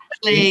better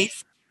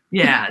place.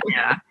 Yeah.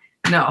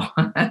 No,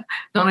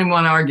 don't even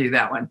want to argue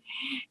that one.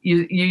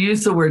 You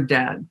use the word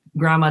dead.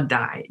 Grandma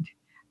died.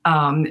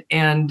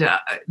 And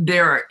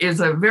there is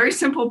a very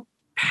simple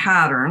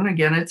pattern.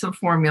 Again, it's a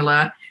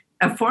formula.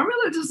 A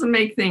formula doesn't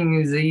make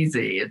things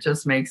easy. It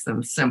just makes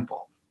them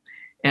simple.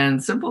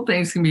 And simple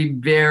things can be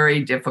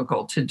very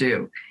difficult to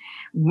do.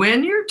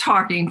 When you're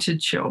talking to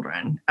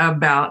children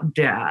about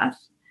death,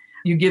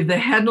 you give the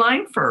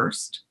headline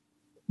first,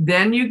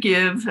 then you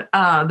give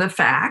the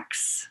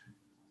facts,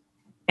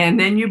 and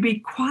then you be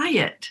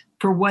quiet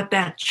for what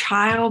that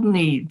child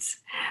needs.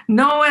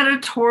 No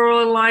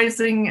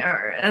editorializing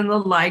and the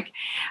like.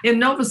 In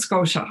Nova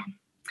Scotia,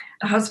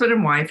 a husband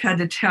and wife had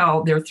to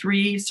tell their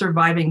 3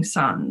 surviving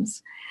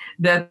sons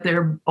that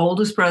their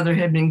oldest brother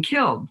had been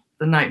killed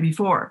the night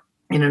before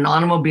in an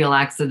automobile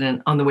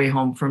accident on the way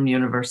home from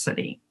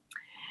university.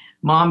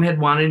 Mom had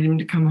wanted him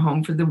to come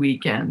home for the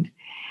weekend,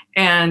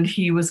 and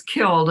he was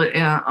killed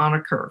on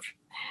a curve.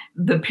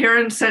 The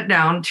parents sat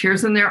down,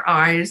 tears in their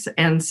eyes,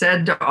 and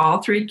said to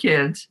all 3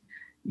 kids,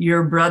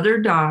 your brother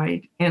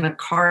died in a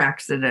car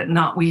accident.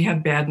 Not we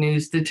have bad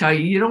news to tell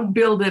you. You don't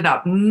build it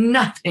up.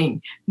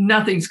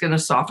 Nothing's going to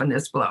soften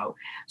this blow.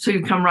 So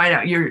you come right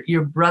out.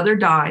 Your brother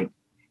died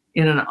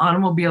in an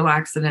automobile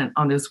accident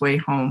on his way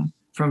home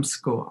from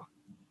school.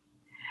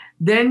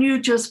 Then you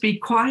just be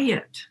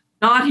quiet.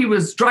 Not he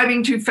was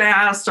driving too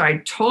fast. I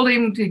told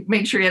him to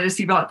make sure he had a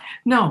seatbelt.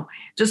 No,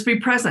 just be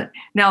present.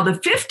 Now, the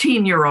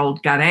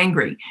 15-year-old got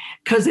angry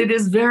because it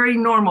is very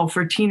normal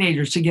for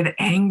teenagers to get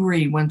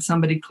angry when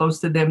somebody close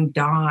to them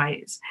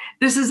dies.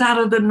 This is out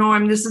of the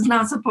norm. This is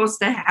not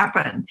supposed to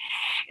happen.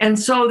 And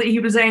so he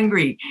was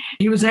angry.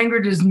 He was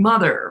angry at his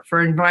mother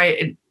for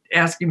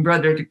asking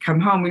brother to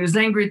come home. He was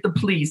angry at the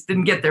police,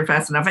 didn't get there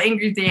fast enough,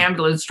 angry at the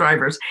ambulance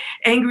drivers,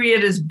 angry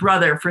at his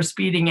brother for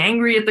speeding,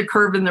 angry at the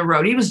curve in the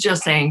road. He was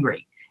just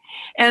angry.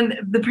 And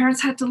the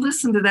parents had to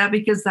listen to that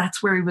because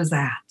that's where he was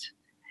at.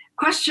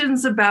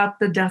 Questions about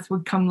the death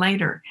would come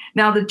later.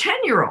 Now, the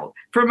 10-year-old,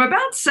 from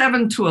about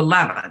 7 to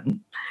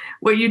 11,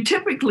 what you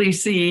typically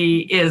see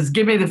is,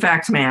 give me the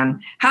facts, man.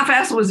 How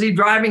fast was he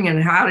driving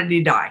and how did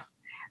he die?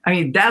 I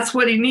mean, that's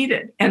what he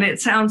needed. And it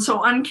sounds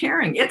so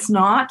uncaring. It's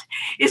not.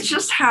 It's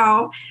just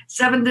how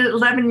 7 to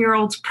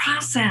 11-year-olds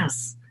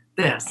process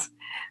this.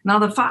 Now,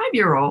 the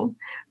 5-year-old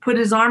put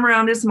his arm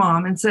around his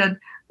mom and said,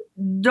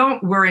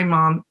 don't worry,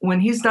 Mom. When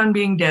he's done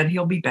being dead,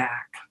 he'll be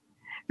back.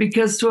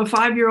 Because to a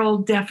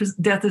 5-year-old, death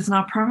is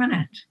not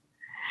permanent.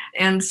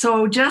 And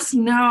so just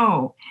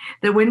know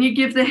that when you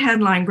give the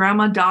headline,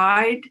 Grandma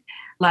died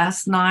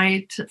last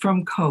night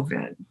from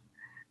COVID,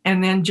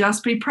 and then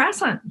just be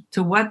present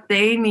to what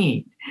they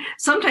need.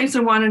 Sometimes they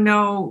want to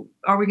know,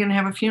 are we going to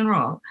have a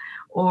funeral?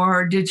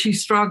 Or did she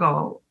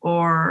struggle?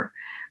 Or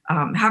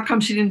how come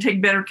she didn't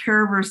take better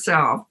care of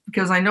herself?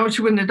 Because I know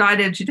she wouldn't have died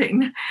had she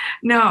taken.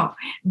 No,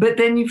 but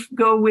then you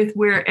go with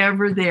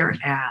wherever they're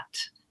at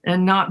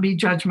and not be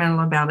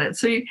judgmental about it.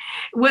 So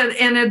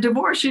in a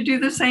divorce, you do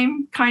the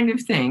same kind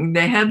of thing.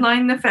 They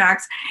headline the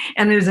facts,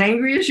 and as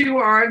angry as you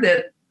are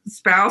that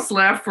spouse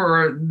left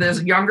for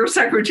this younger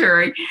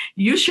secretary,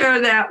 you share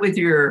that with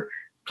your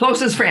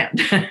closest friend,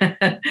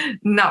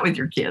 not with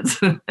your kids.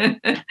 Right.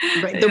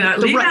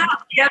 Leave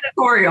out the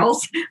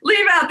editorials.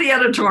 Leave out the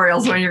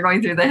editorials when you're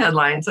going through the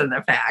headlines and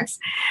the facts.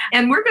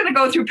 And we're going to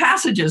go through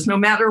passages no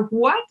matter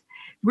what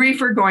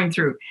grief we're going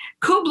through.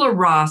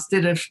 Kubler-Ross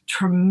did a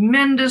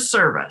tremendous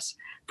service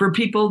for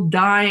people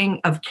dying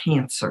of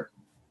cancer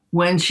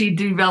when she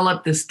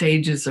developed the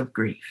stages of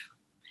grief.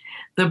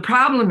 The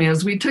problem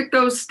is we took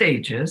those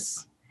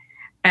stages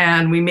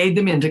and we made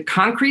them into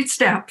concrete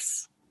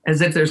steps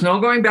as if there's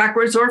no going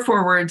backwards or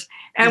forwards.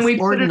 And we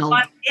put it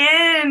on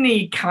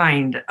any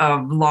kind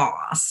of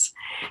loss.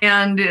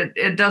 And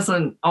it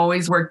doesn't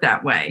always work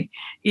that way.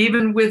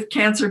 Even with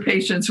cancer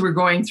patients who are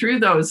going through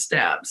those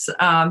steps,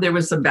 there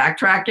was some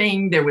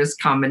backtracking, there was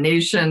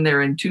combination,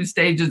 they're in 2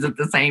 stages at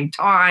the same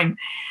time.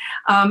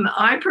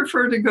 I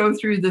prefer to go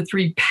through the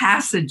 3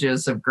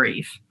 passages of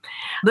grief.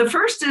 The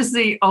first is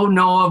the oh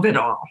no of it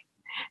all.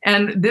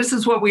 And this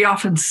is what we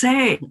often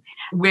say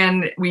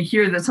when we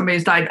hear that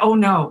somebody's died. Oh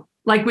no,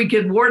 like we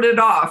could ward it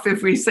off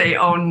if we say,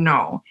 oh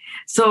no.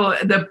 So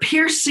the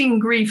piercing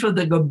grief of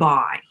the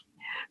goodbye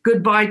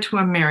to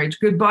a marriage,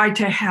 goodbye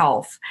to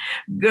health,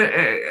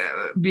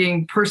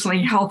 being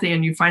personally healthy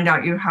and you find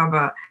out you have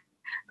a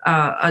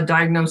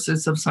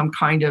diagnosis of some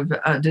kind of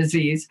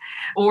disease,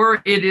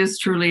 or it is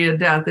truly a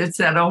death. It's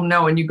that, oh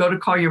no, and you go to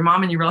call your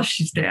mom and you realize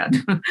she's dead.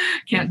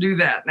 Can't do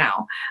that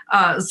now.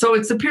 So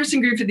it's the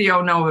piercing grief of the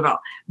oh no of it all.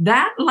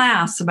 That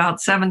lasts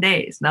about 7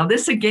 days. Now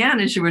this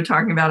again, as you were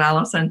talking about,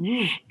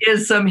 Allison,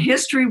 is some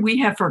history we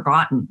have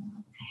forgotten.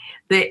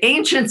 The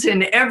ancients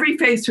in every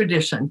faith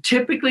tradition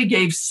typically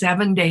gave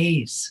 7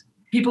 days.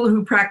 People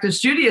who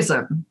practice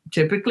Judaism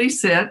typically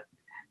sit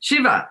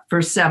Shiva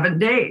for 7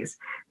 days.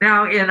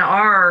 Now, in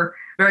our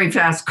very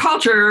fast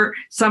culture,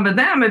 some of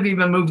them have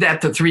even moved that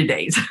to 3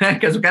 days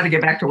because we've got to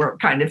get back to work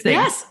kind of thing.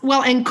 Yes.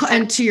 Well,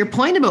 and to your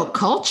point about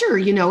culture,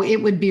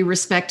 it would be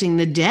respecting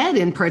the dead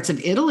in parts of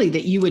Italy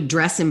that you would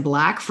dress in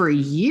black for a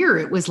year.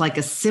 It was like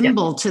a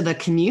symbol to the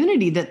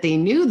community that they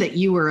knew that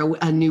you were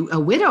a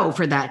widow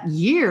for that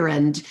year.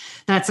 And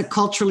that's a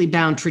culturally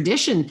bound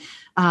tradition.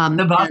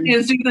 The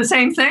Bosnians do the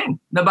same thing.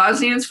 The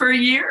Bosnians for a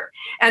year.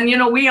 And,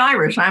 we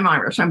Irish,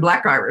 I'm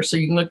Black Irish, so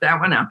you can look that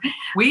one up.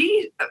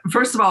 We,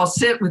 first of all,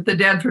 sit with the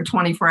dead for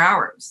 24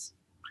 hours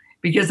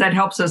because that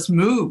helps us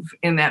move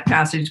in that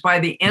passage. By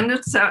the end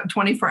of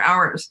 24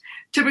 hours,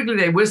 typically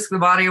they whisk the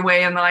body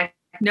away and they're like,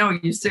 no,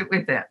 you sit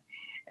with it.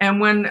 And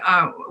when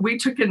we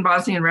took in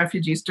Bosnian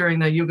refugees during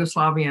the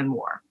Yugoslavian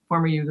war,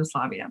 former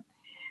Yugoslavia,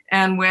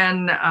 and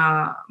when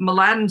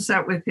Mladen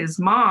sat with his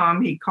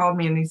mom, he called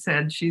me and he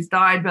said, she's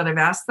died, but I've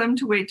asked them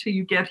to wait till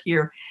you get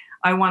here.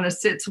 I want to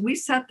sit. So we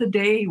set the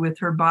day with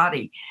her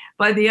body.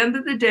 By the end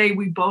of the day,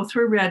 we both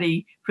were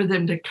ready for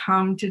them to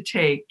come to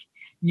take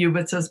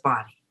Jubitsa's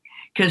body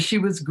because she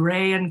was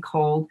gray and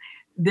cold.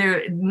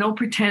 There, no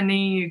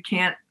pretending. You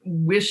can't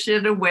wish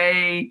it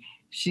away.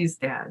 She's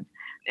dead.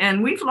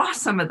 And we've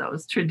lost some of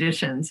those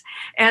traditions.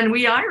 And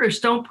we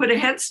Irish don't put a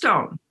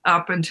headstone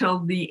up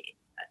until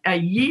a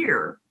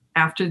year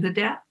after the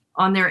death.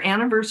 On their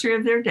anniversary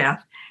of their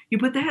death, you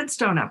put the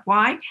headstone up.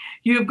 Why?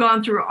 You've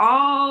gone through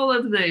all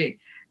of the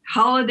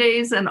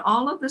holidays and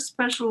all of the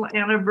special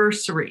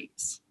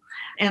anniversaries.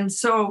 And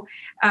so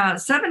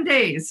 7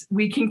 days,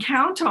 we can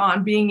count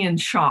on being in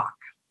shock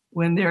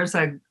when there's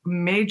a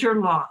major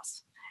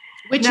loss.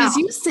 Which, now, as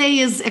you say,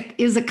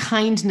 is a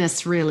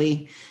kindness,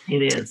 really.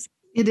 It is.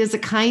 It is a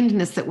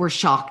kindness that we're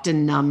shocked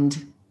and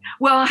numbed.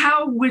 Well,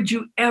 how would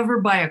you ever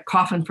buy a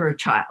coffin for a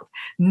child?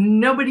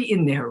 Nobody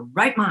in their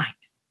right mind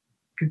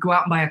could go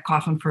out and buy a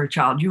coffin for a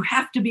child. You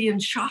have to be in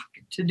shock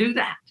to do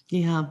that.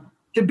 Yeah.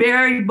 To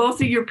bury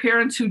both of your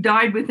parents who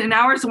died within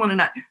hours of one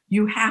another,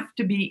 you have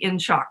to be in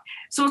shock.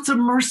 So it's a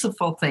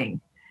merciful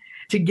thing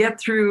to get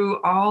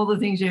through all the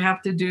things you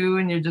have to do,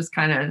 and you're just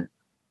kind of,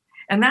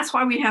 and that's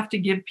why we have to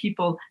give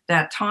people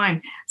that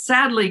time.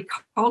 Sadly,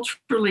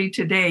 culturally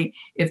today,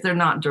 if they're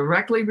not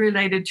directly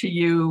related to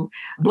you,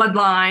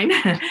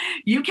 bloodline,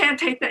 you can't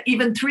take that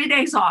even 3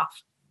 days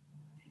off.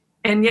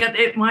 And yet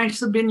it might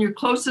have been your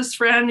closest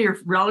friend, your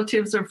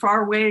relatives are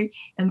far away,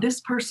 and this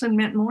person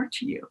meant more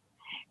to you.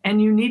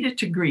 And you needed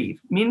to grieve.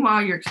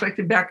 Meanwhile, you're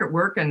expected back at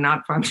work and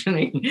not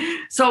functioning.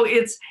 So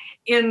it's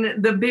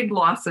in the big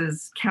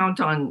losses, count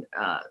on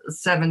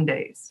 7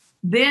 days.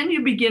 Then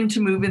you begin to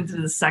move into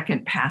the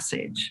second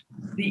passage,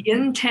 the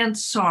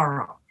intense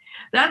sorrow.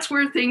 That's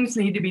where things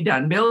need to be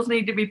done. Bills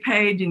need to be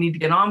paid. You need to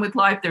get on with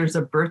life. There's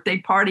a birthday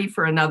party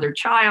for another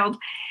child.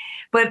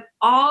 But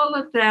all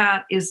of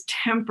that is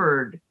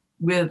tempered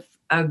with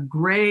a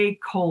gray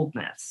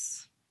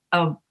coldness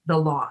of the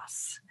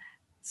loss.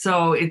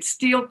 So it's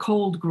steel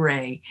cold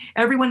gray.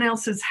 Everyone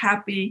else is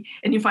happy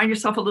and you find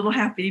yourself a little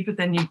happy, but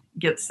then you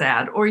get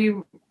sad, or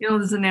you know,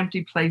 there's an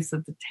empty place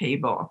at the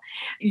table.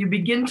 You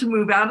begin to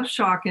move out of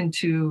shock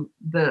into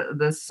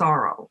the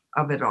sorrow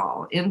of it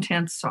all,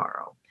 intense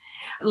sorrow.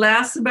 It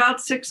lasts about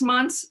 6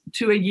 months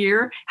to a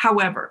year.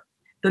 However,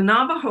 the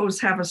Navajos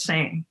have a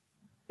saying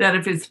that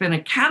if it's been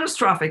a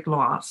catastrophic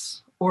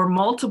loss or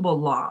multiple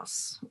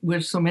loss,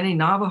 which so many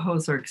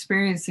Navajos are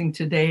experiencing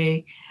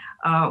today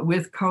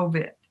with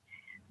COVID,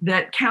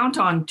 that count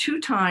on 2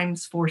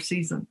 times 4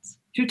 seasons.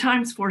 2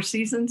 times 4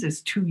 seasons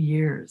is 2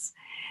 years.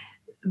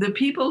 The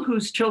people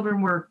whose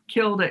children were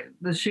killed at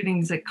the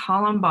shootings at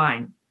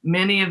Columbine,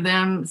 many of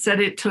them said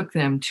it took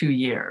them 2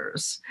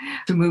 years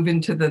to move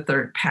into the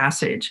third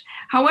passage.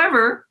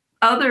 However,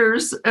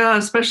 others,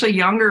 especially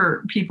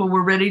younger people,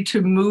 were ready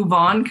to move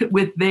on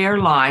with their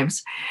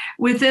lives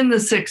within the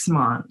 6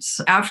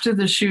 months. After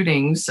the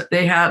shootings,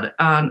 they had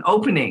an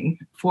opening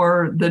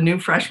for the new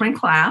freshman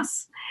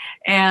class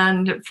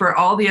and for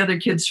all the other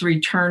kids to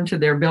return to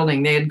their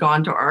building. They had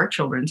gone to our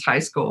children's high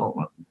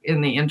school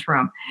in the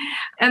interim.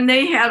 And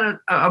they had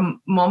a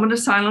moment of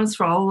silence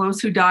for all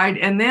those who died,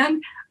 and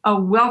then a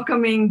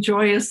welcoming,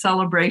 joyous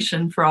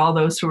celebration for all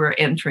those who are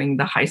entering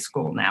the high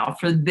school now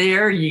for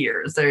their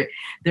years,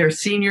 their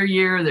senior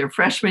year, their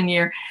freshman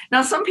year.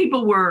 Now, some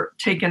people were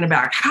taken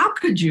aback. How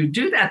could you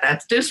do that?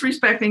 That's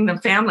disrespecting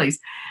the families.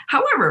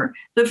 However,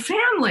 the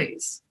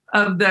families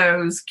of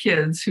those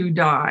kids who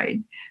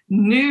died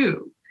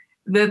knew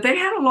that they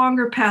had a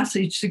longer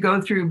passage to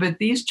go through, but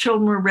these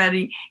children were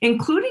ready,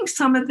 including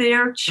some of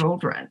their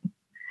children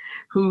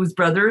whose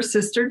brother or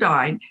sister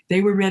died.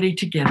 They were ready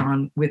to get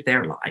on with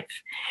their life.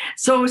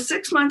 So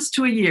 6 months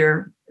to a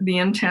year, the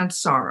intense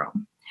sorrow.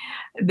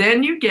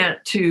 Then you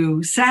get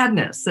to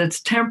sadness that's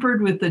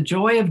tempered with the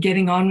joy of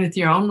getting on with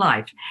your own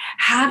life.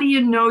 How do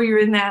you know you're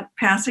in that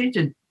passage?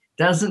 It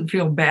doesn't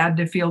feel bad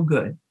to feel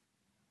good.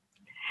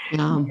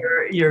 Yeah.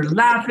 You're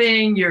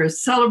laughing, you're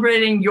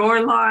celebrating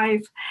your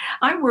life.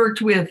 I worked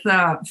with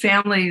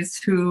families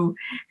who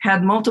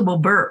had multiple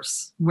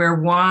births, where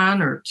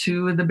 1 or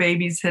 2 of the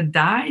babies had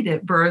died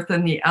at birth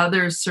and the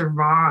others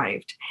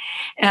survived.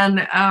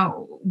 And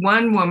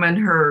one woman,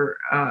 her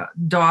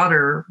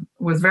daughter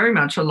was very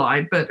much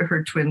alive, but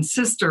her twin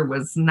sister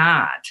was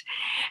not.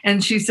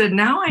 And she said,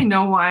 now I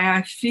know why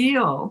I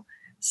feel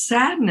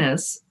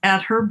sadness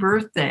at her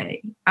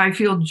birthday. I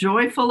feel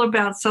joyful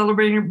about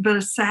celebrating, but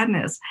a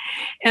sadness.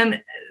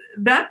 And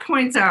that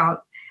points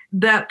out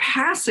that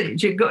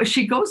passage.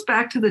 She goes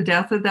back to the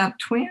death of that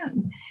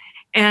twin.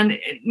 And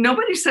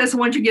nobody says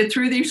once you get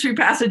through these 3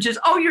 passages,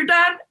 oh, you're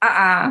done.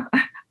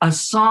 A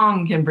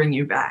song can bring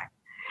you back.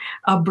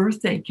 A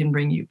birthday can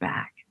bring you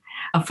back.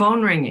 A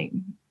phone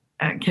ringing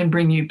can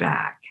bring you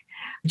back.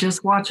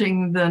 Just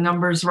watching the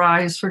numbers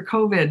rise for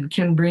COVID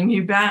can bring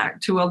you back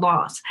to a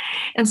loss.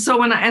 And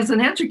so as an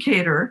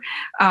educator,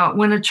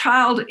 when a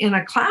child in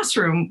a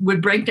classroom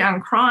would break down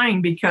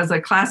crying because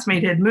a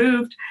classmate had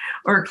moved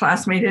or a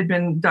classmate had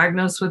been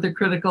diagnosed with a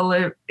critical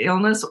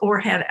illness or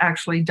had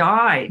actually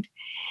died,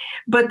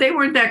 but they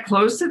weren't that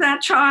close to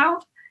that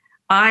child,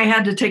 I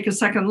had to take a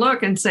second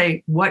look and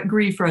say, what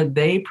grief are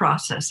they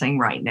processing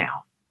right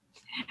now?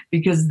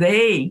 Because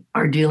they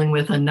are dealing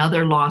with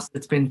another loss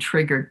that's been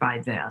triggered by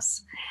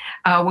this.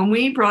 When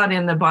we brought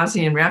in the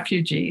Bosnian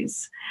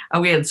refugees,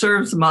 we had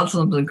Serbs,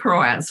 Muslims, and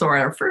Croats. So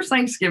our first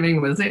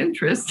Thanksgiving was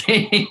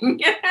interesting.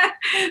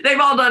 They've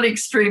all done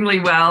extremely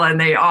well, and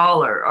they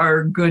all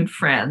are good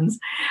friends.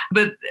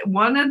 But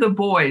one of the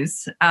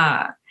boys,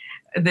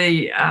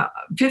 the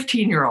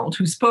 15-year-old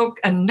who spoke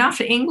enough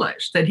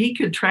English that he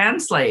could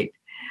translate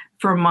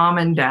for mom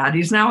and dad.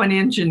 He's now an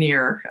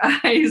engineer.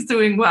 He's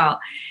doing well.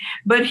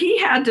 But he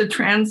had to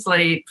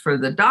translate for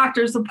the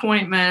doctor's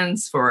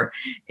appointments, for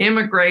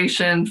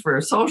immigration,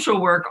 for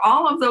social work,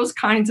 all of those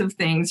kinds of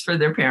things for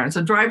their parents,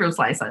 a driver's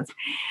license.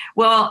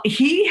 Well,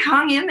 he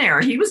hung in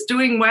there. He was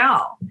doing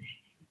well.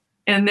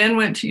 And then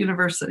went to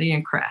university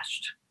and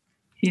crashed.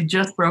 He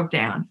just broke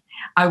down.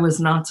 I was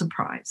not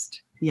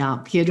surprised.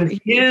 Yeah.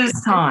 His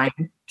time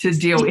to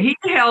deal with. He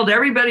held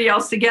everybody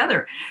else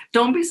together.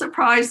 Don't be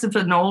surprised if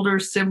an older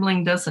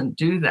sibling doesn't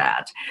do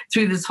that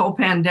through this whole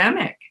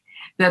pandemic,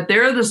 that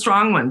they're the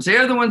strong ones.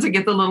 They're the ones that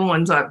get the little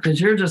ones up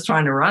because you're just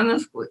trying to run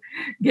this,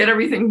 get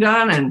everything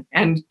done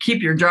and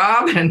keep your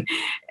job.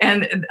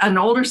 And an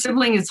older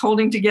sibling is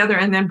holding together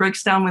and then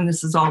breaks down when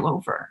this is all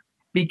over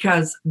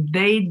because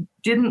they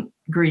didn't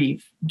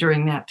grieve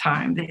during that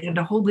time. They had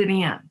to hold it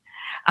in.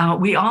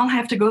 We all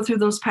have to go through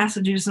those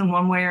passages in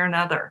one way or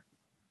another.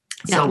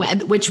 Yeah,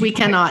 which we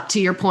cannot,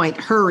 to your point,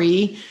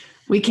 hurry.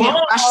 We can't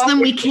rush them.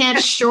 We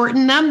can't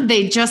shorten them.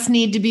 They just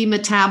need to be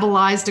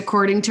metabolized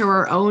according to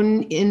our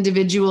own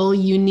individual,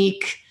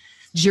 unique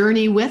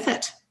journey with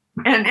it.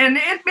 And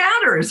it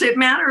matters. It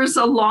matters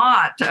a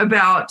lot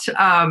about,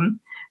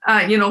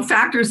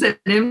 factors that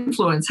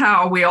influence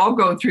how we all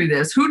go through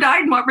this. Who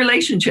died in what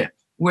relationship?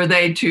 Were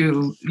they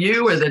to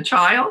you or the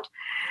child?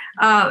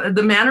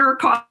 The manner or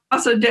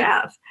cause of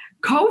death.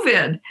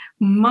 COVID,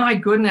 my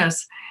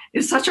goodness,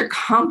 is such a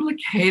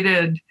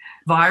complicated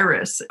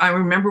virus. I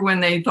remember when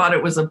they thought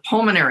it was a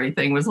pulmonary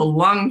thing, was a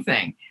lung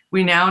thing.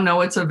 We now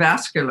know it's a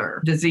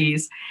vascular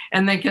disease,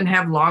 and they can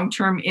have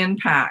long-term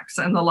impacts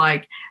and the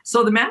like.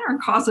 So the manner and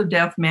cause of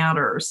death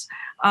matters.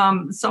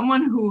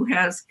 Someone who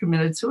has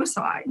committed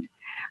suicide,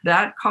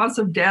 that cause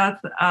of death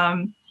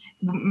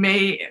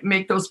may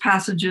make those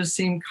passages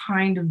seem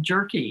kind of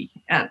jerky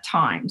at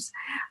times.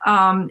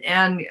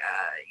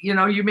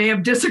 You may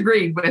have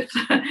disagreed with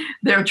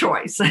their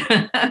choice,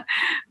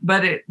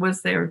 but it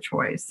was their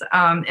choice.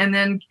 And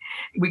then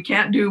we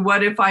can't do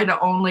what if I'da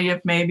only,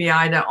 if maybe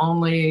I'da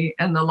only,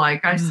 and the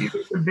like. I see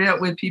this a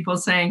bit with people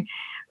saying,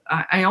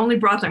 I only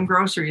brought them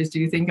groceries. Do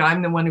you think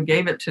I'm the one who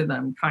gave it to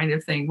them, kind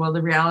of thing? Well,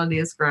 the reality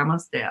is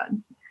grandma's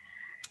dead.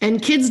 And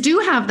kids do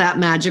have that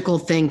magical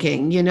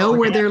thinking,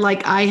 where they're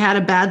like, I had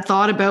a bad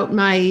thought about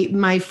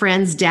my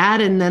friend's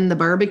dad, and then the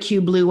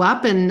barbecue blew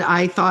up, and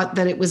I thought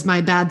that it was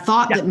my bad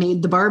thought that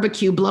made the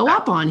barbecue blow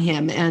up on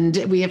him. And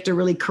we have to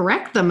really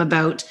correct them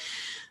about,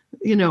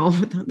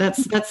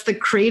 that's the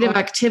creative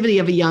activity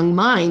of a young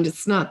mind.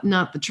 It's not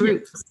the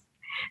truth. Yes.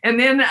 And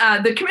then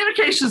the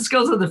communication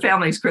skills of the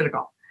family is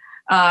critical.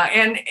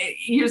 And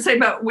you say,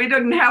 but we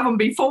didn't have them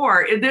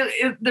before.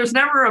 There's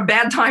never a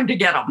bad time to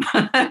get them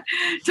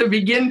to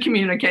begin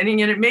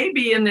communicating. And it may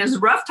be in these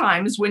rough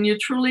times when you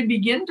truly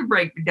begin to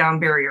break down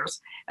barriers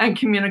and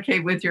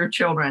communicate with your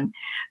children.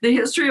 The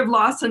history of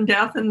loss and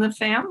death in the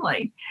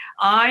family.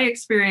 I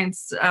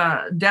experienced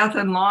death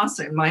and loss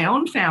in my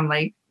own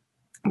family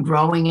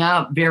growing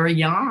up very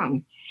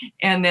young,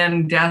 and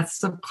then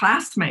deaths of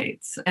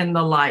classmates and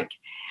the like.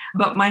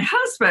 But my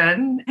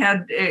husband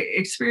had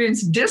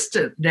experienced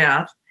distant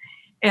death,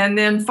 and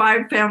then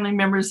 5 family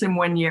members in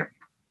 1 year.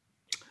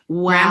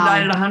 Wow. Grand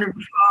died at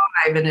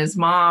 105, and his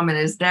mom and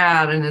his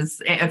dad and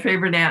his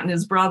favorite aunt and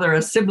his brother,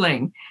 a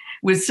sibling.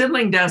 With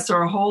sibling deaths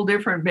are a whole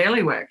different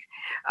bailiwick.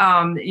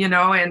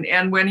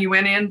 And when he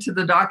went into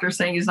the doctor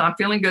saying he's not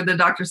feeling good, the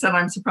doctor said,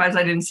 I'm surprised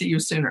I didn't see you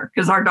sooner,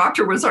 because our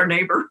doctor was our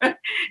neighbor.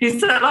 He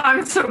said,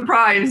 I'm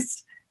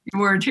surprised you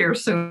weren't here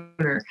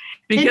sooner,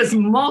 because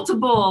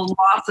multiple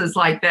losses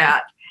like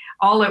that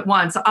all at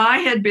once. I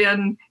had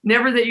been,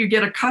 never that you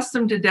get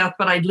accustomed to death,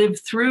 but I lived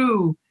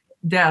through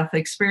death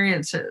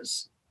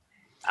experiences.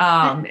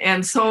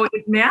 And so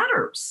it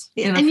matters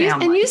in a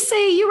family. And you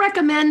say, you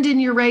recommend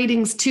in your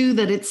writings too,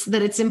 that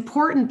it's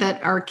important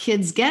that our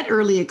kids get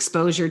early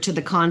exposure to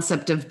the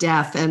concept of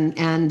death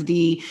and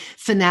the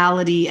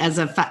finality as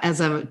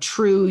a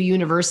true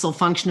universal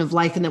function of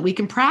life, and that we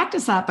can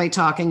practice that by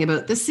talking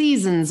about the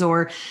seasons,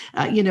 or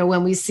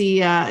when we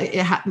see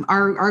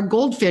our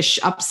goldfish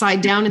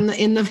upside down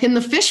in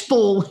the fish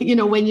bowl,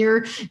 when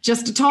you're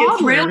just a toddler.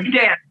 It's really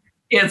dead.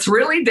 It's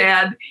really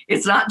dead.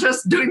 It's not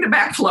just doing the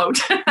back float.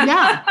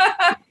 Yeah.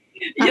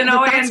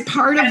 That's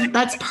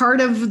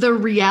part of the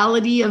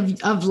reality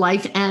of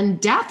life and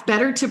death.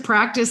 Better to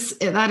practice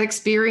that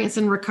experience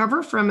and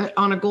recover from it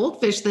on a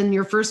goldfish than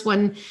your first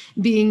one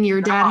being your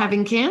dad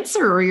having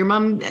cancer or your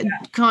mom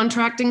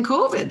contracting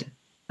COVID.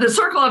 The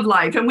circle of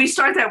life. And we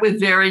start that with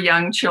very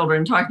young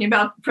children, talking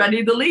about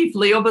Freddie the Leaf,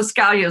 Leo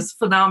Buscaglia's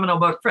phenomenal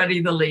book,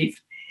 Freddie the Leaf.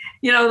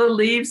 The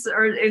leaves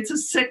it's a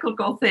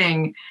cyclical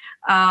thing.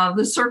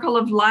 The circle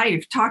of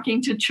life,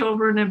 talking to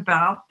children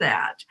about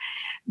that.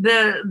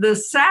 The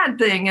sad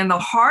thing and the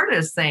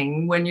hardest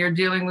thing when you're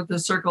dealing with the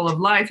circle of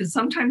life is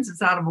sometimes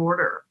it's out of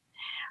order.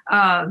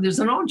 There's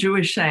an old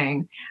Jewish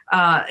saying,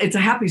 it's a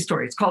happy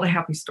story. It's called a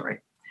happy story.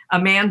 A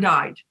man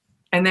died,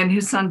 and then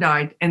his son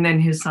died, and then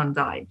his son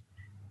died.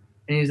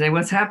 And you say,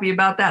 what's happy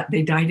about that?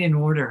 They died in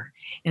order.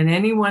 And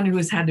anyone who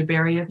has had to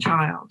bury a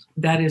child,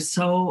 that is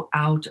so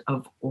out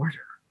of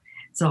order.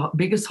 It's the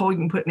biggest hole you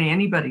can put in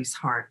anybody's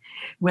heart.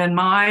 When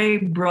my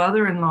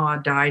brother-in-law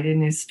died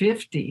in his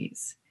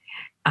 50s,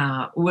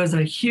 was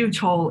a huge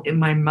hole in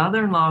my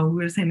mother-in-law, who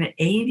was in the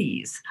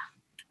 80s.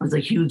 It was a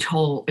huge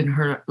hole in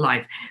her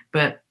life.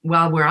 But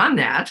while we're on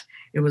that,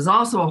 it was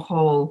also a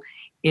hole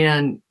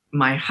in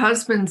my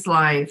husband's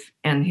life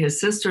and his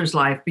sister's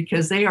life,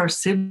 because they are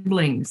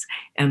siblings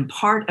and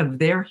part of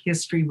their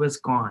history was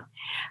gone.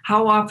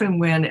 How often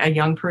when a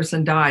young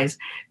person dies,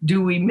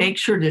 do we make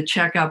sure to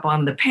check up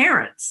on the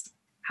parents?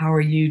 How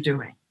are you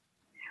doing?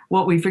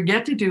 What we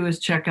forget to do is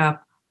check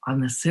up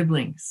on the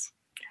siblings,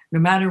 no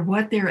matter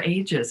what their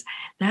ages.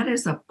 That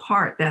is a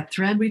part, that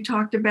thread we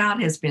talked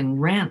about has been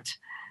rent.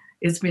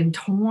 It's been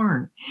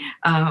torn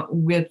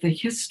with the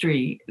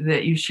history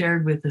that you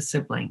shared with the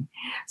sibling.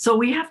 So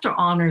we have to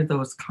honor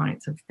those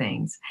kinds of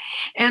things.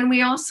 And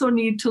we also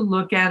need to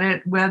look at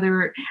it,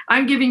 whether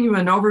I'm giving you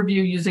an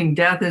overview using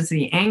death as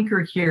the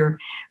anchor here,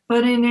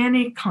 but in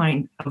any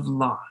kind of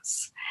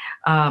loss.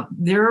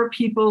 There are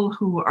people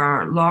who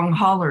are long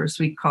haulers,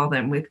 we call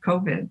them, with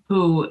COVID,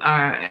 who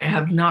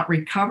have not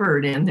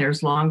recovered, and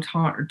there's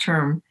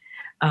long-term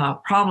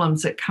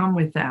problems that come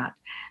with that.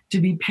 To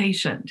be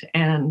patient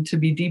and to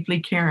be deeply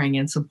caring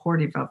and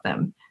supportive of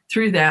them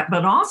through that,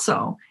 but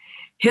also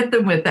hit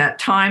them with that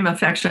time,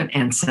 affection,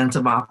 and sense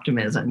of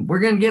optimism.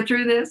 We're going to get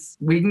through this.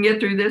 We can get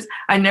through this.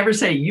 I never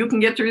say you can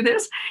get through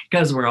this,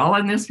 because we're all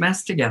in this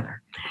mess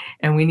together.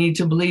 And we need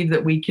to believe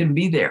that we can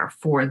be there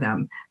for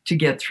them to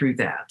get through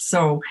that.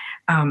 So,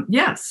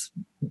 yes.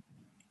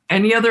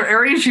 Any other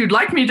areas you'd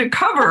like me to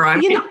cover? I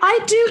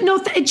do.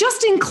 No,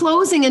 just in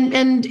closing, and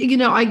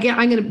I'm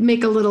going to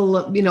make a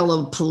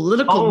little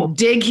political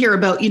dig here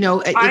about,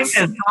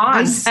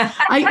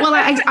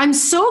 I'm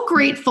so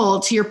grateful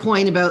to your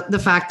point about the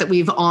fact that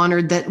we've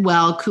honored that.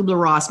 Well,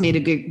 Kubler-Ross made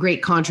a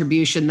great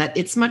contribution. That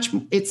it's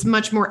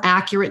much more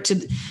accurate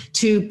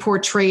to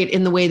portray it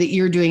in the way that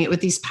you're doing it with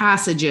these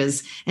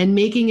passages and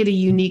making it a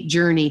unique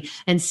journey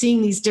and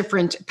seeing these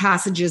different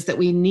passages that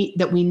we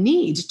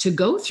need to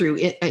go through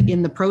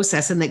in the process.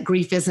 And that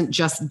grief isn't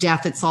just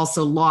death, it's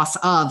also loss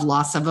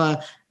of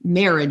a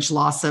marriage,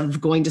 loss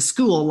of going to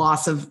school,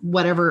 loss of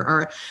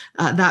whatever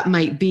that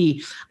might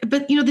be.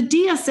 But, the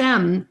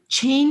DSM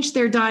changed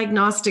their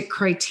diagnostic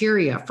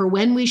criteria for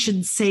when we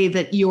should say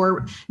that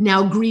you're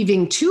now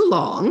grieving too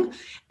long.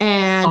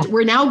 And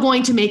we're now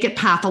going to make it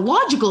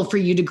pathological for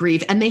you to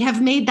grieve. And they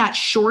have made that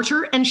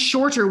shorter and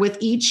shorter with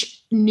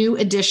each new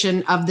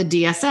edition of the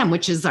DSM,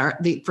 which is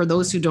for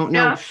those who don't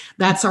know,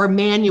 that's our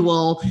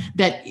manual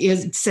that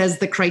says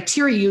the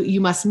criteria you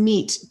must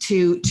meet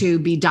to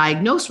be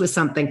diagnosed with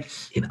something.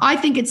 I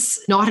think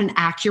it's not an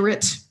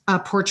accurate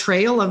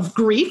portrayal of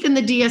grief in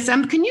the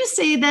DSM. Can you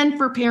say then,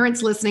 for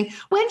parents listening,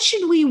 when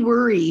should we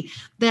worry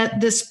that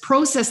this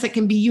process that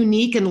can be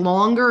unique and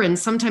longer and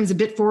sometimes a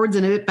bit forwards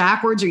and a bit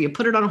backwards, or you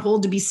put it on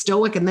hold to be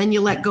stoic and then you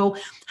let go?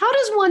 How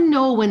does one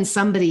know when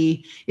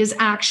somebody is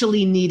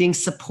actually needing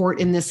support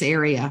in this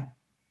area?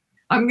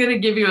 I'm going to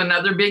give you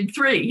another big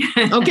 3.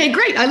 Okay,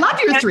 great. I love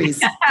your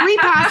 3s. 3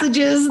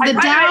 passages. The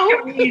Tao.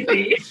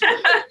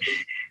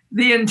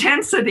 The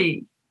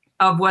intensity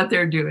of what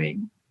they're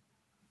doing,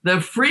 the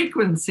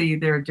frequency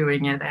they're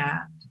doing it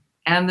at,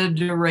 and the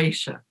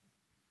duration.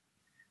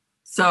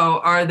 So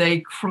are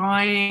they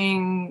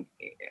crying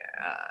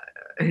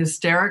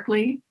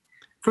hysterically?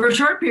 For a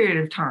short period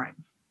of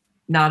time,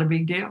 not a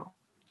big deal.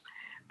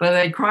 But are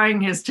they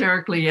crying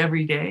hysterically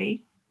every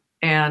day?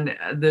 And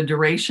the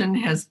duration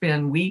has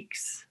been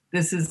weeks.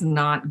 This is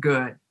not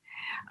good.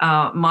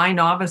 My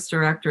novice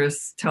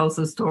directress tells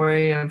the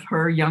story of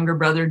her younger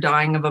brother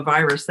dying of a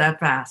virus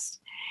that fast.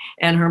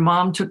 And her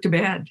mom took to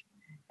bed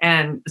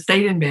and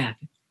stayed in bed.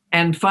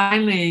 And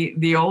finally,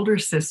 the older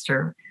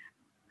sister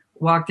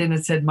walked in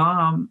and said,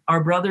 "Mom,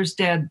 our brother's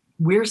dead.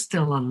 We're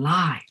still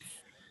alive.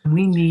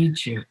 We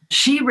need you."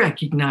 She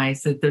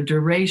recognized that the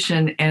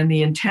duration and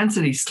the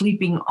intensity,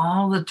 sleeping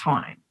all the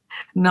time,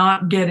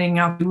 not getting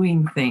up,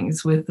 doing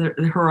things with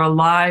her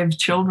alive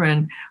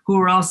children who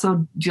are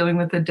also dealing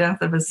with the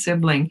death of a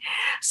sibling.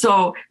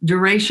 So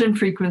duration,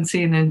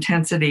 frequency, and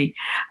intensity,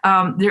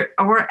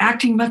 or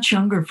acting much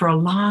younger for a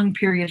long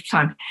period of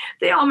time.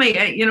 They all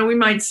may, we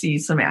might see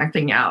some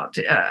acting out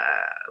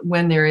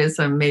when there is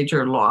a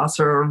major loss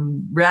or a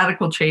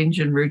radical change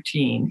in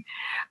routine.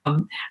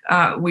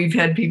 We've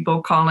had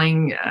people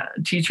calling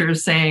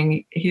teachers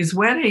saying he's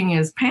wetting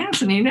his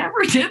pants and he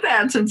never did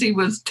that since he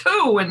was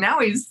 2 and now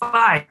he's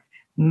 5.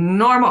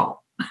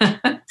 Normal.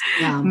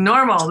 Yeah.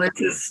 Normal. This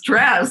is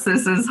stress.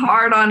 This is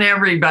hard on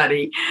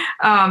everybody.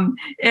 The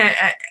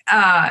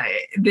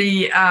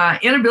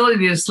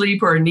inability to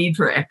sleep or a need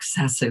for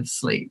excessive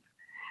sleep.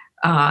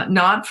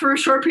 Not for a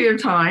short period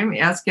of time.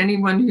 Ask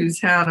anyone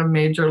who's had a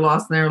major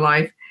loss in their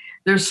life.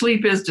 Their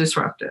sleep is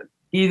disrupted.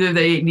 Either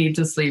they need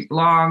to sleep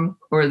long,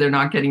 or they're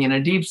not getting in a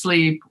deep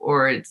sleep,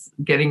 or it's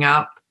getting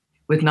up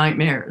with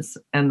nightmares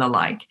and the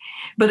like.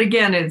 But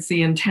again, it's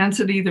the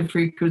intensity, the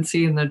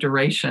frequency, and the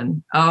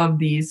duration of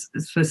these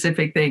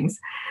specific things.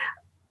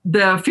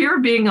 The fear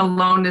of being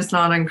alone is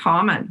not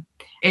uncommon.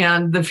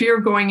 And the fear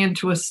of going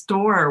into a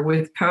store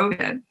with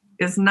COVID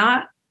is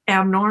not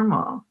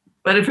abnormal.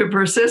 But if it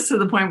persists to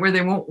the point where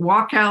they won't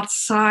walk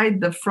outside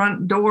the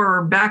front door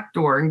or back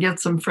door and get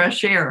some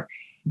fresh air,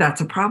 that's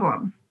a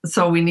problem.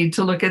 So we need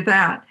to look at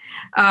that.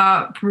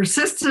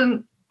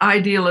 Persistent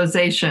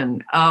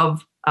idealization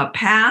of a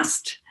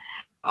past.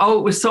 Oh,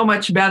 it was so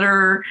much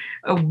better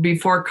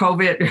before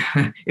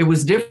COVID. It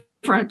was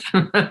different.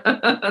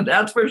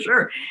 That's for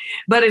sure.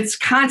 But it's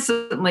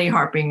constantly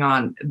harping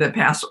on the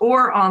past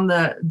or on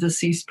the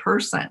deceased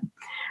person.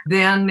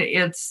 Then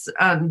it's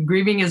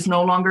grieving is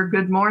no longer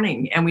good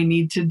mourning, and we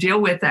need to deal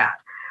with that.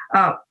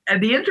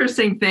 And the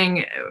interesting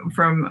thing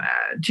from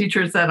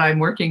teachers that I'm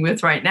working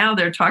with right now,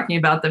 they're talking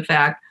about the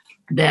fact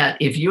that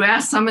if you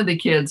ask some of the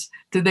kids,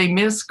 do they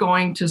miss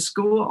going to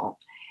school?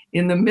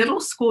 In the middle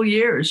school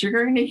years, you're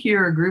going to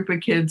hear a group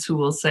of kids who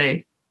will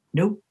say,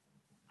 nope,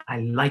 I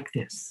like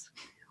this.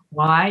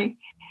 Why?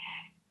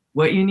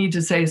 What you need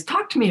to say is,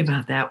 talk to me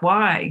about that.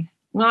 Why?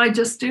 Well, I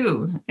just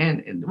do.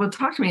 And well,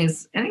 talk to me.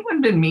 Has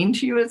anyone been mean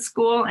to you at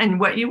school? And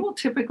what you will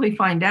typically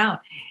find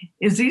out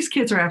is these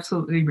kids are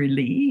absolutely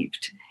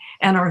relieved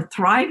and are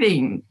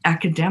thriving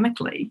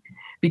academically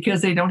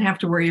because they don't have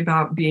to worry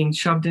about being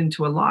shoved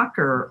into a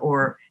locker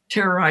or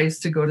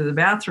terrorized to go to the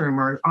bathroom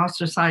or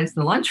ostracized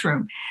in the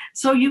lunchroom.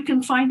 So you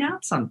can find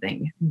out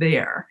something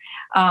there.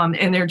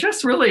 And they're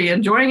just really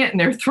enjoying it and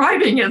they're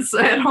thriving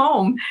at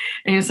home.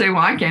 And you say,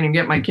 well, I can't even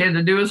get my kid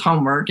to do his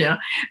homework.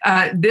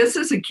 This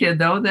is a kid,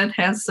 though, that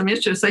has some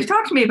issues. Say,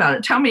 talk to me about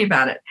it. Tell me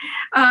about it.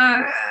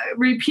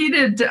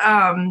 Repeated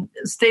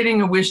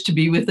stating a wish to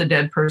be with a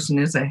dead person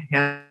is a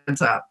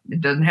heads up.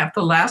 It doesn't have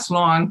to last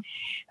long.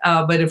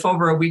 But if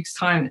over a week's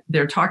time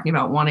they're talking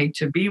about wanting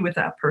to be with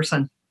that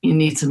person, you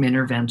need some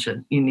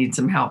intervention. You need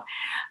some help.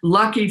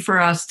 Lucky for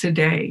us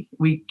today,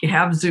 we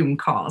have Zoom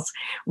calls.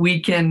 We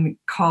can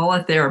call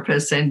a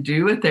therapist and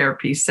do a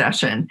therapy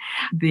session.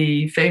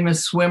 The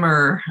famous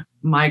swimmer,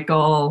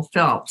 Michael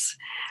Phelps,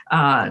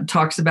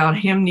 talks about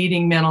him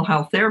needing mental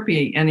health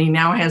therapy. And he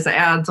now has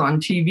ads on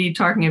TV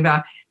talking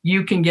about,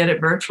 you can get it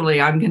virtually.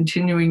 I'm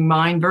continuing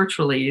mine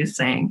virtually, he's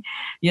saying,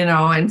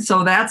 and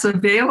so that's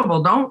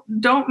available.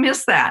 Don't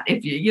miss that.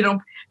 If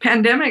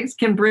pandemics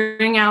can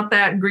bring out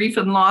that grief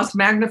and loss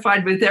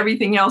magnified with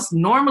everything else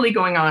normally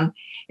going on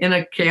in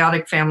a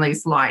chaotic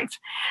family's life.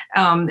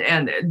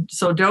 And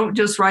so don't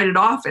just write it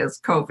off as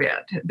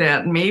COVID,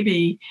 that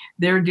maybe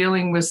they're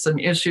dealing with some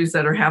issues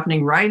that are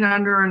happening right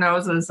under our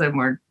noses and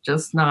we're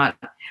just not,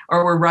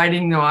 or we're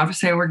writing them off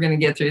saying we're going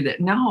to get through that.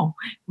 No,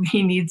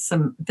 we need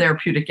some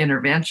therapeutic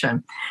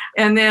intervention.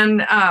 And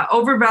then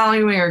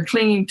overvaluing or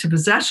clinging to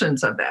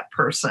possessions of that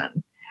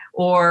person.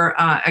 Or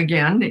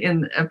again,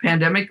 in a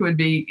pandemic would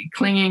be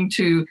clinging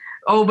to,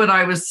 oh, but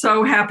I was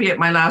so happy at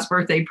my last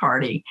birthday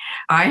party.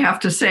 I have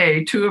to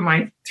say, 2 of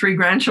my 3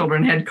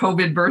 grandchildren had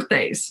COVID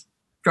birthdays,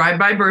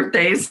 drive-by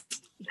birthdays.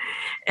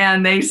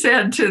 And they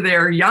said to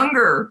their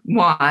younger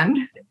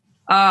one,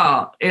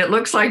 oh, it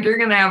looks like you're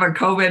going to have a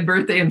COVID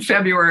birthday in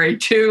February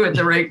too at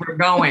the rate we're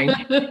going.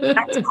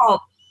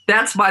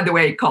 That's, by the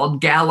way,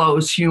 called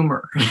gallows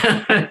humor.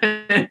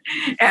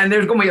 And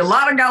there's going to be a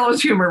lot of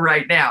gallows humor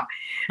right now.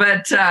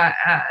 But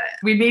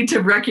we need to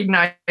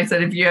recognize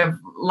that if you have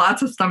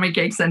lots of stomach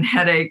aches and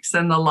headaches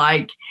and the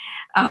like,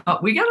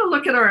 we got to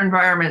look at our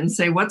environment and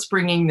say, what's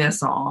bringing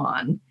this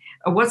on?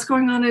 What's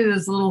going on in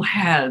his little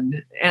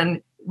head?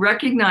 And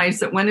recognize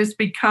that when it's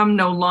become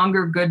no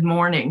longer good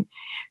morning,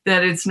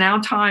 that it's now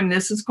time,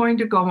 this is going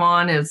to go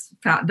on, as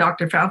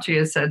Dr. Fauci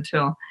has said,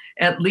 till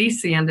at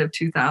least the end of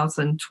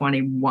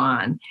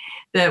 2021,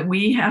 that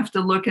we have to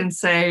look and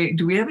say,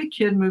 do we have a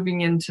kid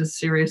moving into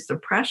serious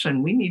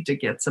depression? We need to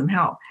get some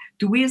help.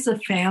 Do we as a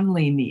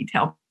family need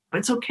help?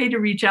 It's okay to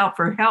reach out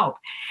for help.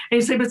 And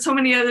you say, but so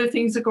many other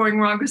things are going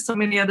wrong with so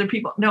many other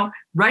people. No,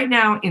 right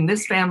now in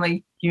this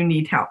family, you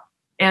need help.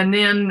 And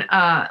then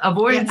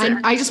avoid. Yeah,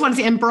 I just want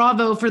to say, and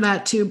bravo for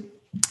that too,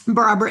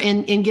 Barbara,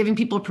 in giving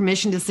people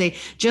permission to say,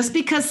 just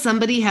because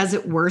somebody has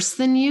it worse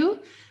than you,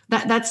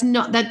 that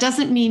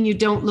doesn't mean you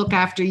don't look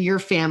after your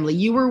family.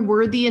 You are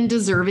worthy and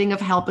deserving of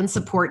help and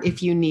support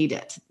if you need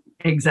it.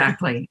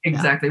 Exactly.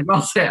 Yeah.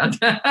 Well said.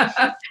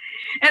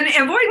 And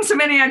avoiding so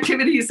many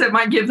activities that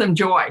might give them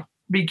joy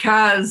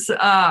because,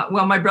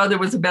 my brother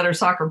was a better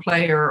soccer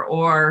player,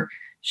 or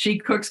she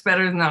cooks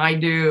better than I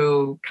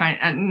do.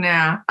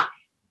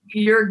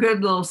 You're a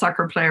good little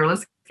soccer player.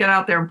 Let's get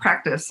out there and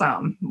practice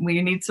some.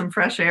 We need some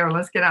fresh air.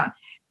 Let's get out.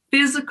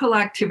 Physical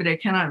activity, I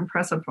cannot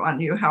impress upon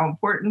you how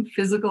important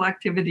physical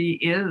activity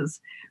is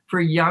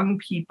for young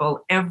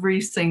people every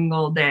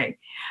single day.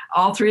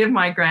 All 3 of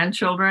my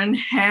grandchildren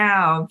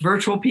have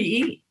virtual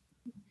PE,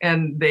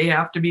 and they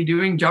have to be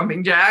doing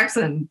jumping jacks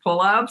and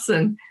pull-ups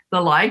and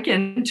the like,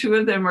 and 2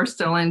 of them are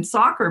still in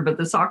soccer, but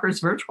the soccer is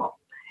virtual.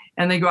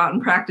 And they go out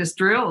and practice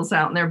drills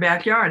out in their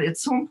backyard.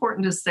 It's so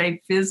important to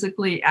stay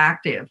physically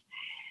active.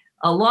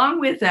 Along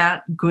with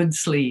that, good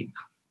sleep.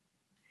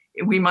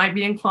 We might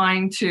be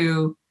inclined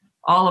to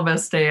all of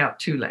us stay up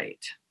too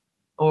late,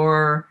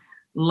 or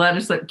let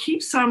us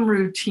keep some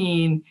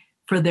routine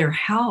for their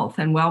health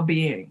and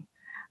well-being.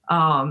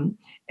 And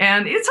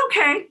it's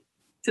okay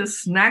to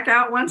snack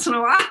out once in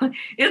a while.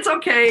 It's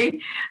okay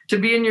to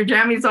be in your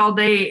jammies all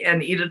day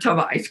and eat a tub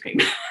of ice cream.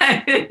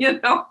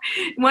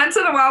 Once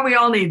in a while, we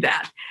all need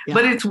that. Yeah.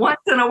 But it's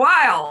once in a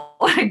while,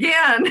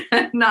 again,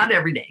 not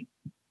every day.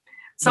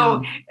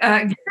 So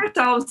give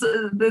ourselves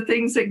the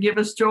things that give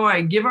us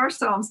joy. Give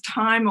ourselves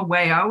time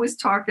away. I always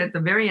talk at the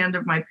very end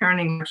of my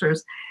parenting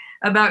lectures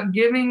about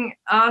giving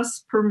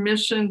us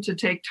permission to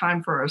take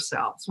time for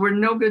ourselves. We're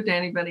no good to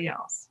anybody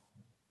else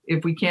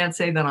if we can't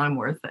say that I'm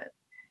worth it.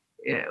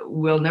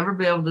 We'll never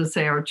be able to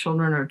say our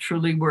children are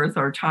truly worth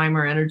our time,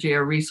 our energy,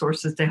 our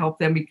resources to help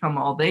them become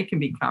all they can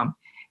become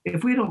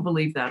if we don't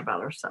believe that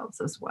about ourselves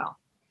as well.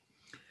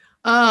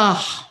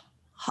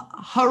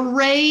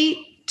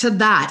 Hooray to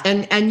that.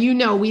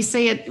 And we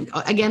say it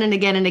again and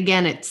again and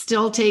again. It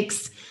still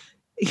takes,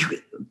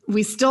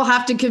 we still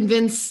have to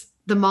convince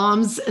the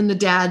moms and the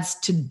dads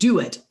to do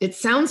it. It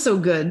sounds so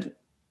good,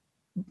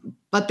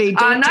 but they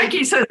don't.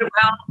 Nike says,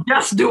 well,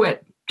 just do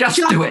it.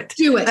 Just do it.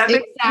 Do it.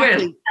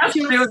 Exactly. Just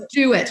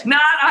do it.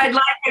 Not, I'd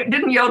like it.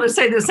 Didn't Yoda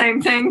say the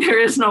same thing? There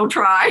is no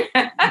try.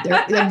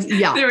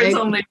 There is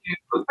only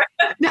do.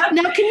 Now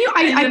can you,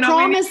 I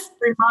promise.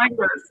 We need to remind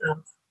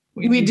ourselves.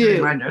 We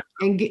do. And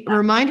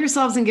remind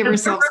ourselves and give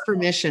ourselves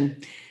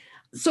permission.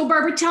 So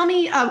Barbara, tell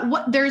me,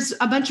 there's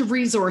a bunch of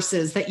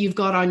resources that you've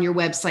got on your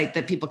website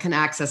that people can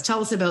access.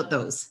 Tell us about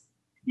those.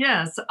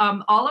 Yes,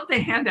 all of the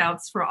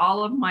handouts for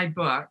all of my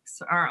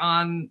books are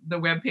on the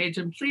webpage,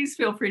 and please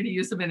feel free to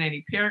use them in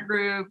any parent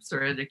groups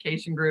or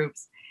education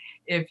groups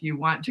if you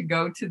want to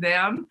go to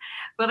them.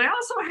 But I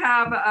also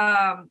have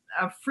a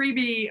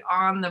freebie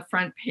on the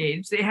front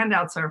page. The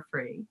handouts are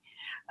free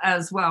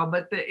as well,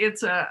 but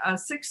it's a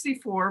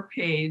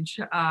 64-page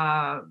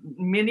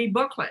mini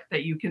booklet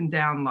that you can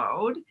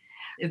download.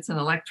 It's an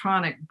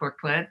electronic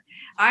booklet.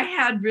 I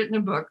had written a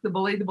book, The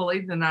Bully,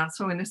 the Not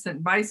So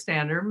Innocent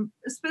Bystander,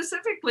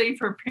 specifically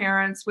for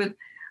parents with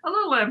a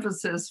little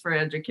emphasis for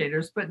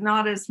educators, but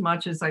not as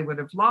much as I would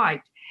have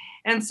liked.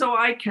 And so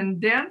I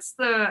condensed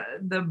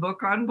the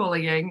book on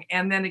bullying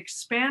and then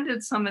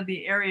expanded some of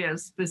the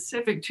areas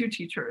specific to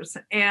teachers.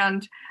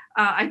 And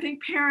I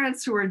think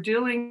parents who are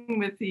dealing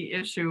with the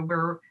issue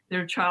where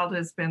their child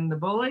has been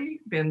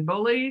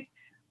bullied,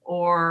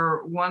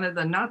 or one of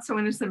the not so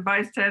innocent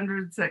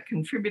bystanders that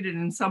contributed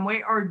in some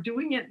way are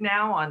doing it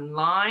now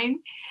online.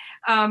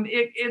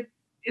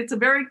 It's a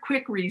very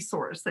quick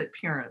resource that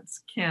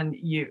parents can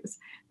use.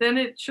 Then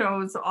it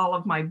shows all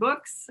of my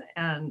books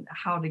and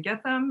how to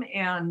get them,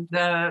 and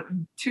the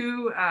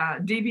 2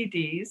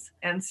 DVDs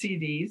and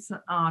CDs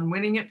on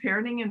winning at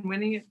parenting and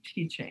winning at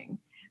teaching.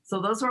 So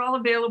those are all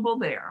available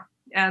there.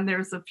 And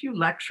there's a few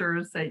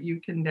lectures that you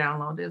can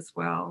download as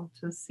well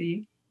to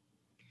see.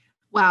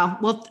 Wow.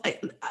 Well,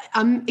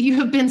 you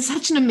have been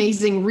such an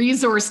amazing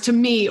resource to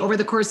me over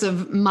the course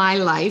of my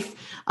life.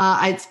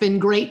 It's been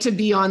great to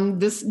be on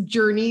this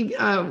journey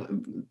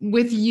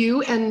with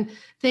you. And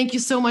thank you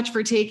so much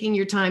for taking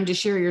your time to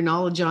share your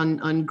knowledge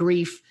on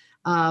grief,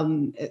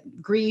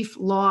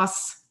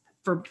 loss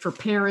for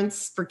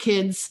parents, for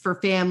kids, for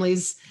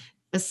families,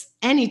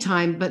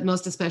 anytime, but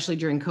most especially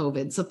during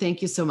COVID. So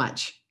thank you so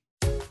much.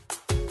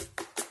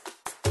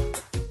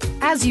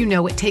 As you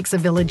know, it takes a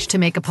village to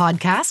make a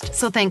podcast,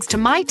 so thanks to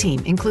my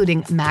team,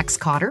 including Max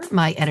Cotter,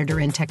 my editor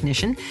and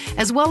technician,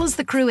 as well as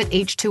the crew at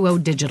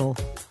H2O Digital.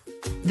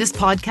 This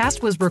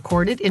podcast was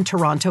recorded in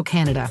Toronto,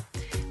 Canada.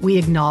 We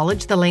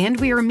acknowledge the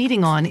land we are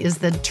meeting on is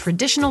the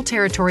traditional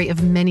territory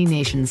of many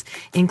nations,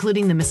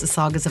 including the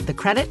Mississaugas of the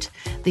Credit,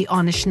 the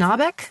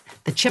Anishinaabeg,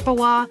 the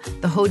Chippewa,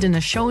 the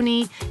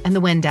Haudenosaunee, and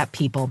the Wendat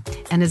people,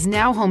 and is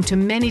now home to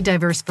many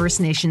diverse First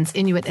Nations,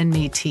 Inuit, and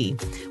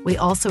Métis. We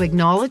also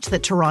acknowledge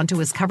that Toronto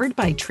is covered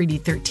by Treaty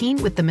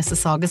 13 with the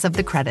Mississaugas of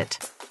the Credit.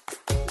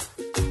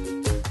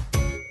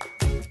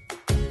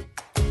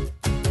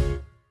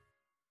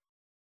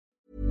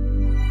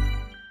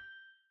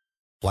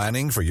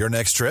 Planning for your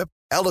next trip?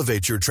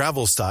 Elevate your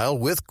travel style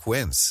with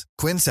Quince.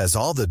 Quince has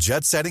all the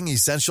jet-setting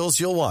essentials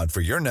you'll want for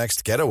your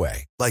next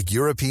getaway, like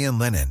European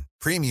linen,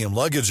 premium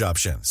luggage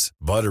options,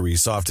 buttery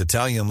soft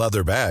Italian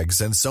leather bags,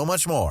 and so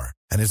much more.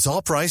 And it's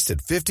all priced at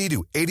 50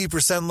 to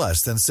 80%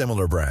 less than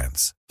similar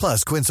brands.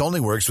 Plus, Quince only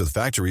works with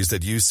factories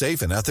that use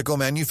safe and ethical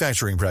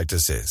manufacturing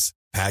practices.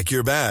 Pack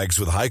your bags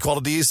with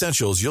high-quality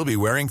essentials you'll be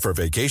wearing for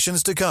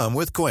vacations to come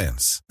with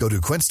Quince. Go to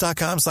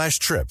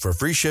quince.com/trip for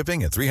free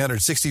shipping and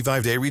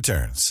 365-day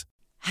returns.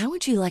 How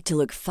would you like to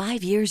look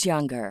 5 years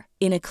younger?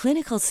 In a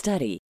clinical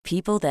study,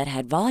 people that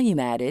had volume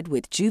added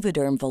with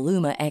Juvederm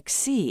Voluma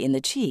XC in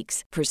the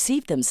cheeks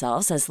perceived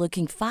themselves as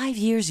looking 5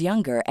 years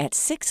younger at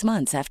 6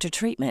 months after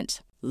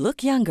treatment.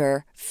 Look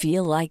younger,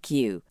 feel like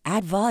you.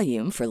 Add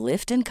volume for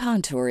lift and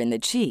contour in the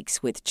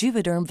cheeks with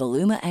Juvederm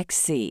Voluma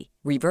XC.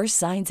 Reverse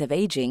signs of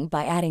aging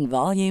by adding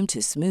volume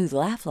to smooth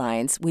laugh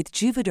lines with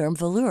Juvederm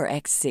Volure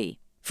XC.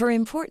 For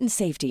important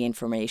safety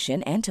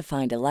information and to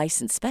find a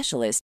licensed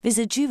specialist,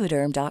 visit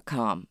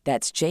Juvederm.com.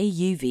 That's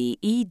JUVEDERM.com.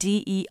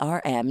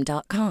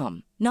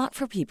 Not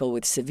for people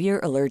with severe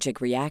allergic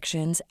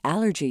reactions,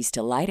 allergies to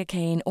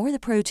lidocaine, or the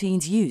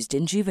proteins used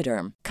in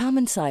Juvederm.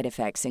 Common side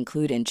effects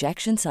include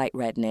injection site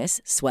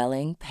redness,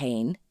 swelling,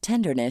 pain,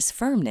 tenderness,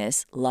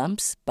 firmness,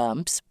 lumps,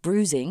 bumps,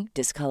 bruising,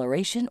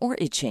 discoloration, or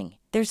itching.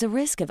 There's a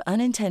risk of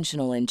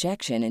unintentional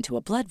injection into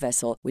a blood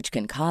vessel, which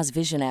can cause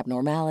vision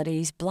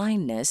abnormalities,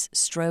 blindness,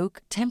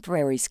 stroke,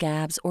 temporary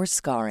scabs, or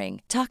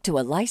scarring. Talk to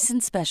a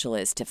licensed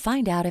specialist to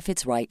find out if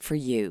it's right for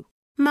you.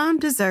 Mom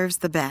deserves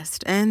the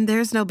best, and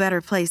there's no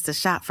better place to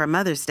shop for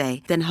Mother's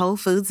Day than Whole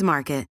Foods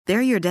Market.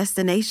 They're your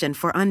destination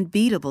for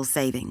unbeatable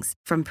savings,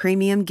 from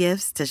premium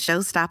gifts to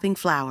show-stopping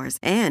flowers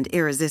and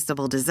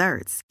irresistible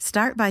desserts.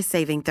 Start by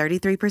saving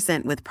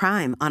 33% with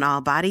Prime on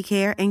all body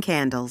care and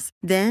candles.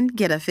 Then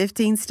get a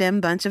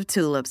 15-stem bunch of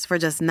tulips for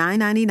just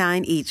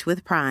 $9.99 each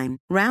with Prime.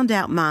 Round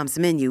out Mom's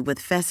menu with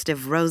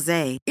festive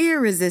rosé,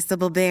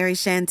 irresistible berry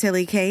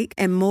chantilly cake,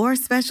 and more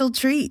special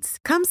treats.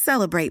 Come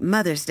celebrate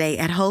Mother's Day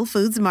at Whole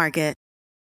Foods Market.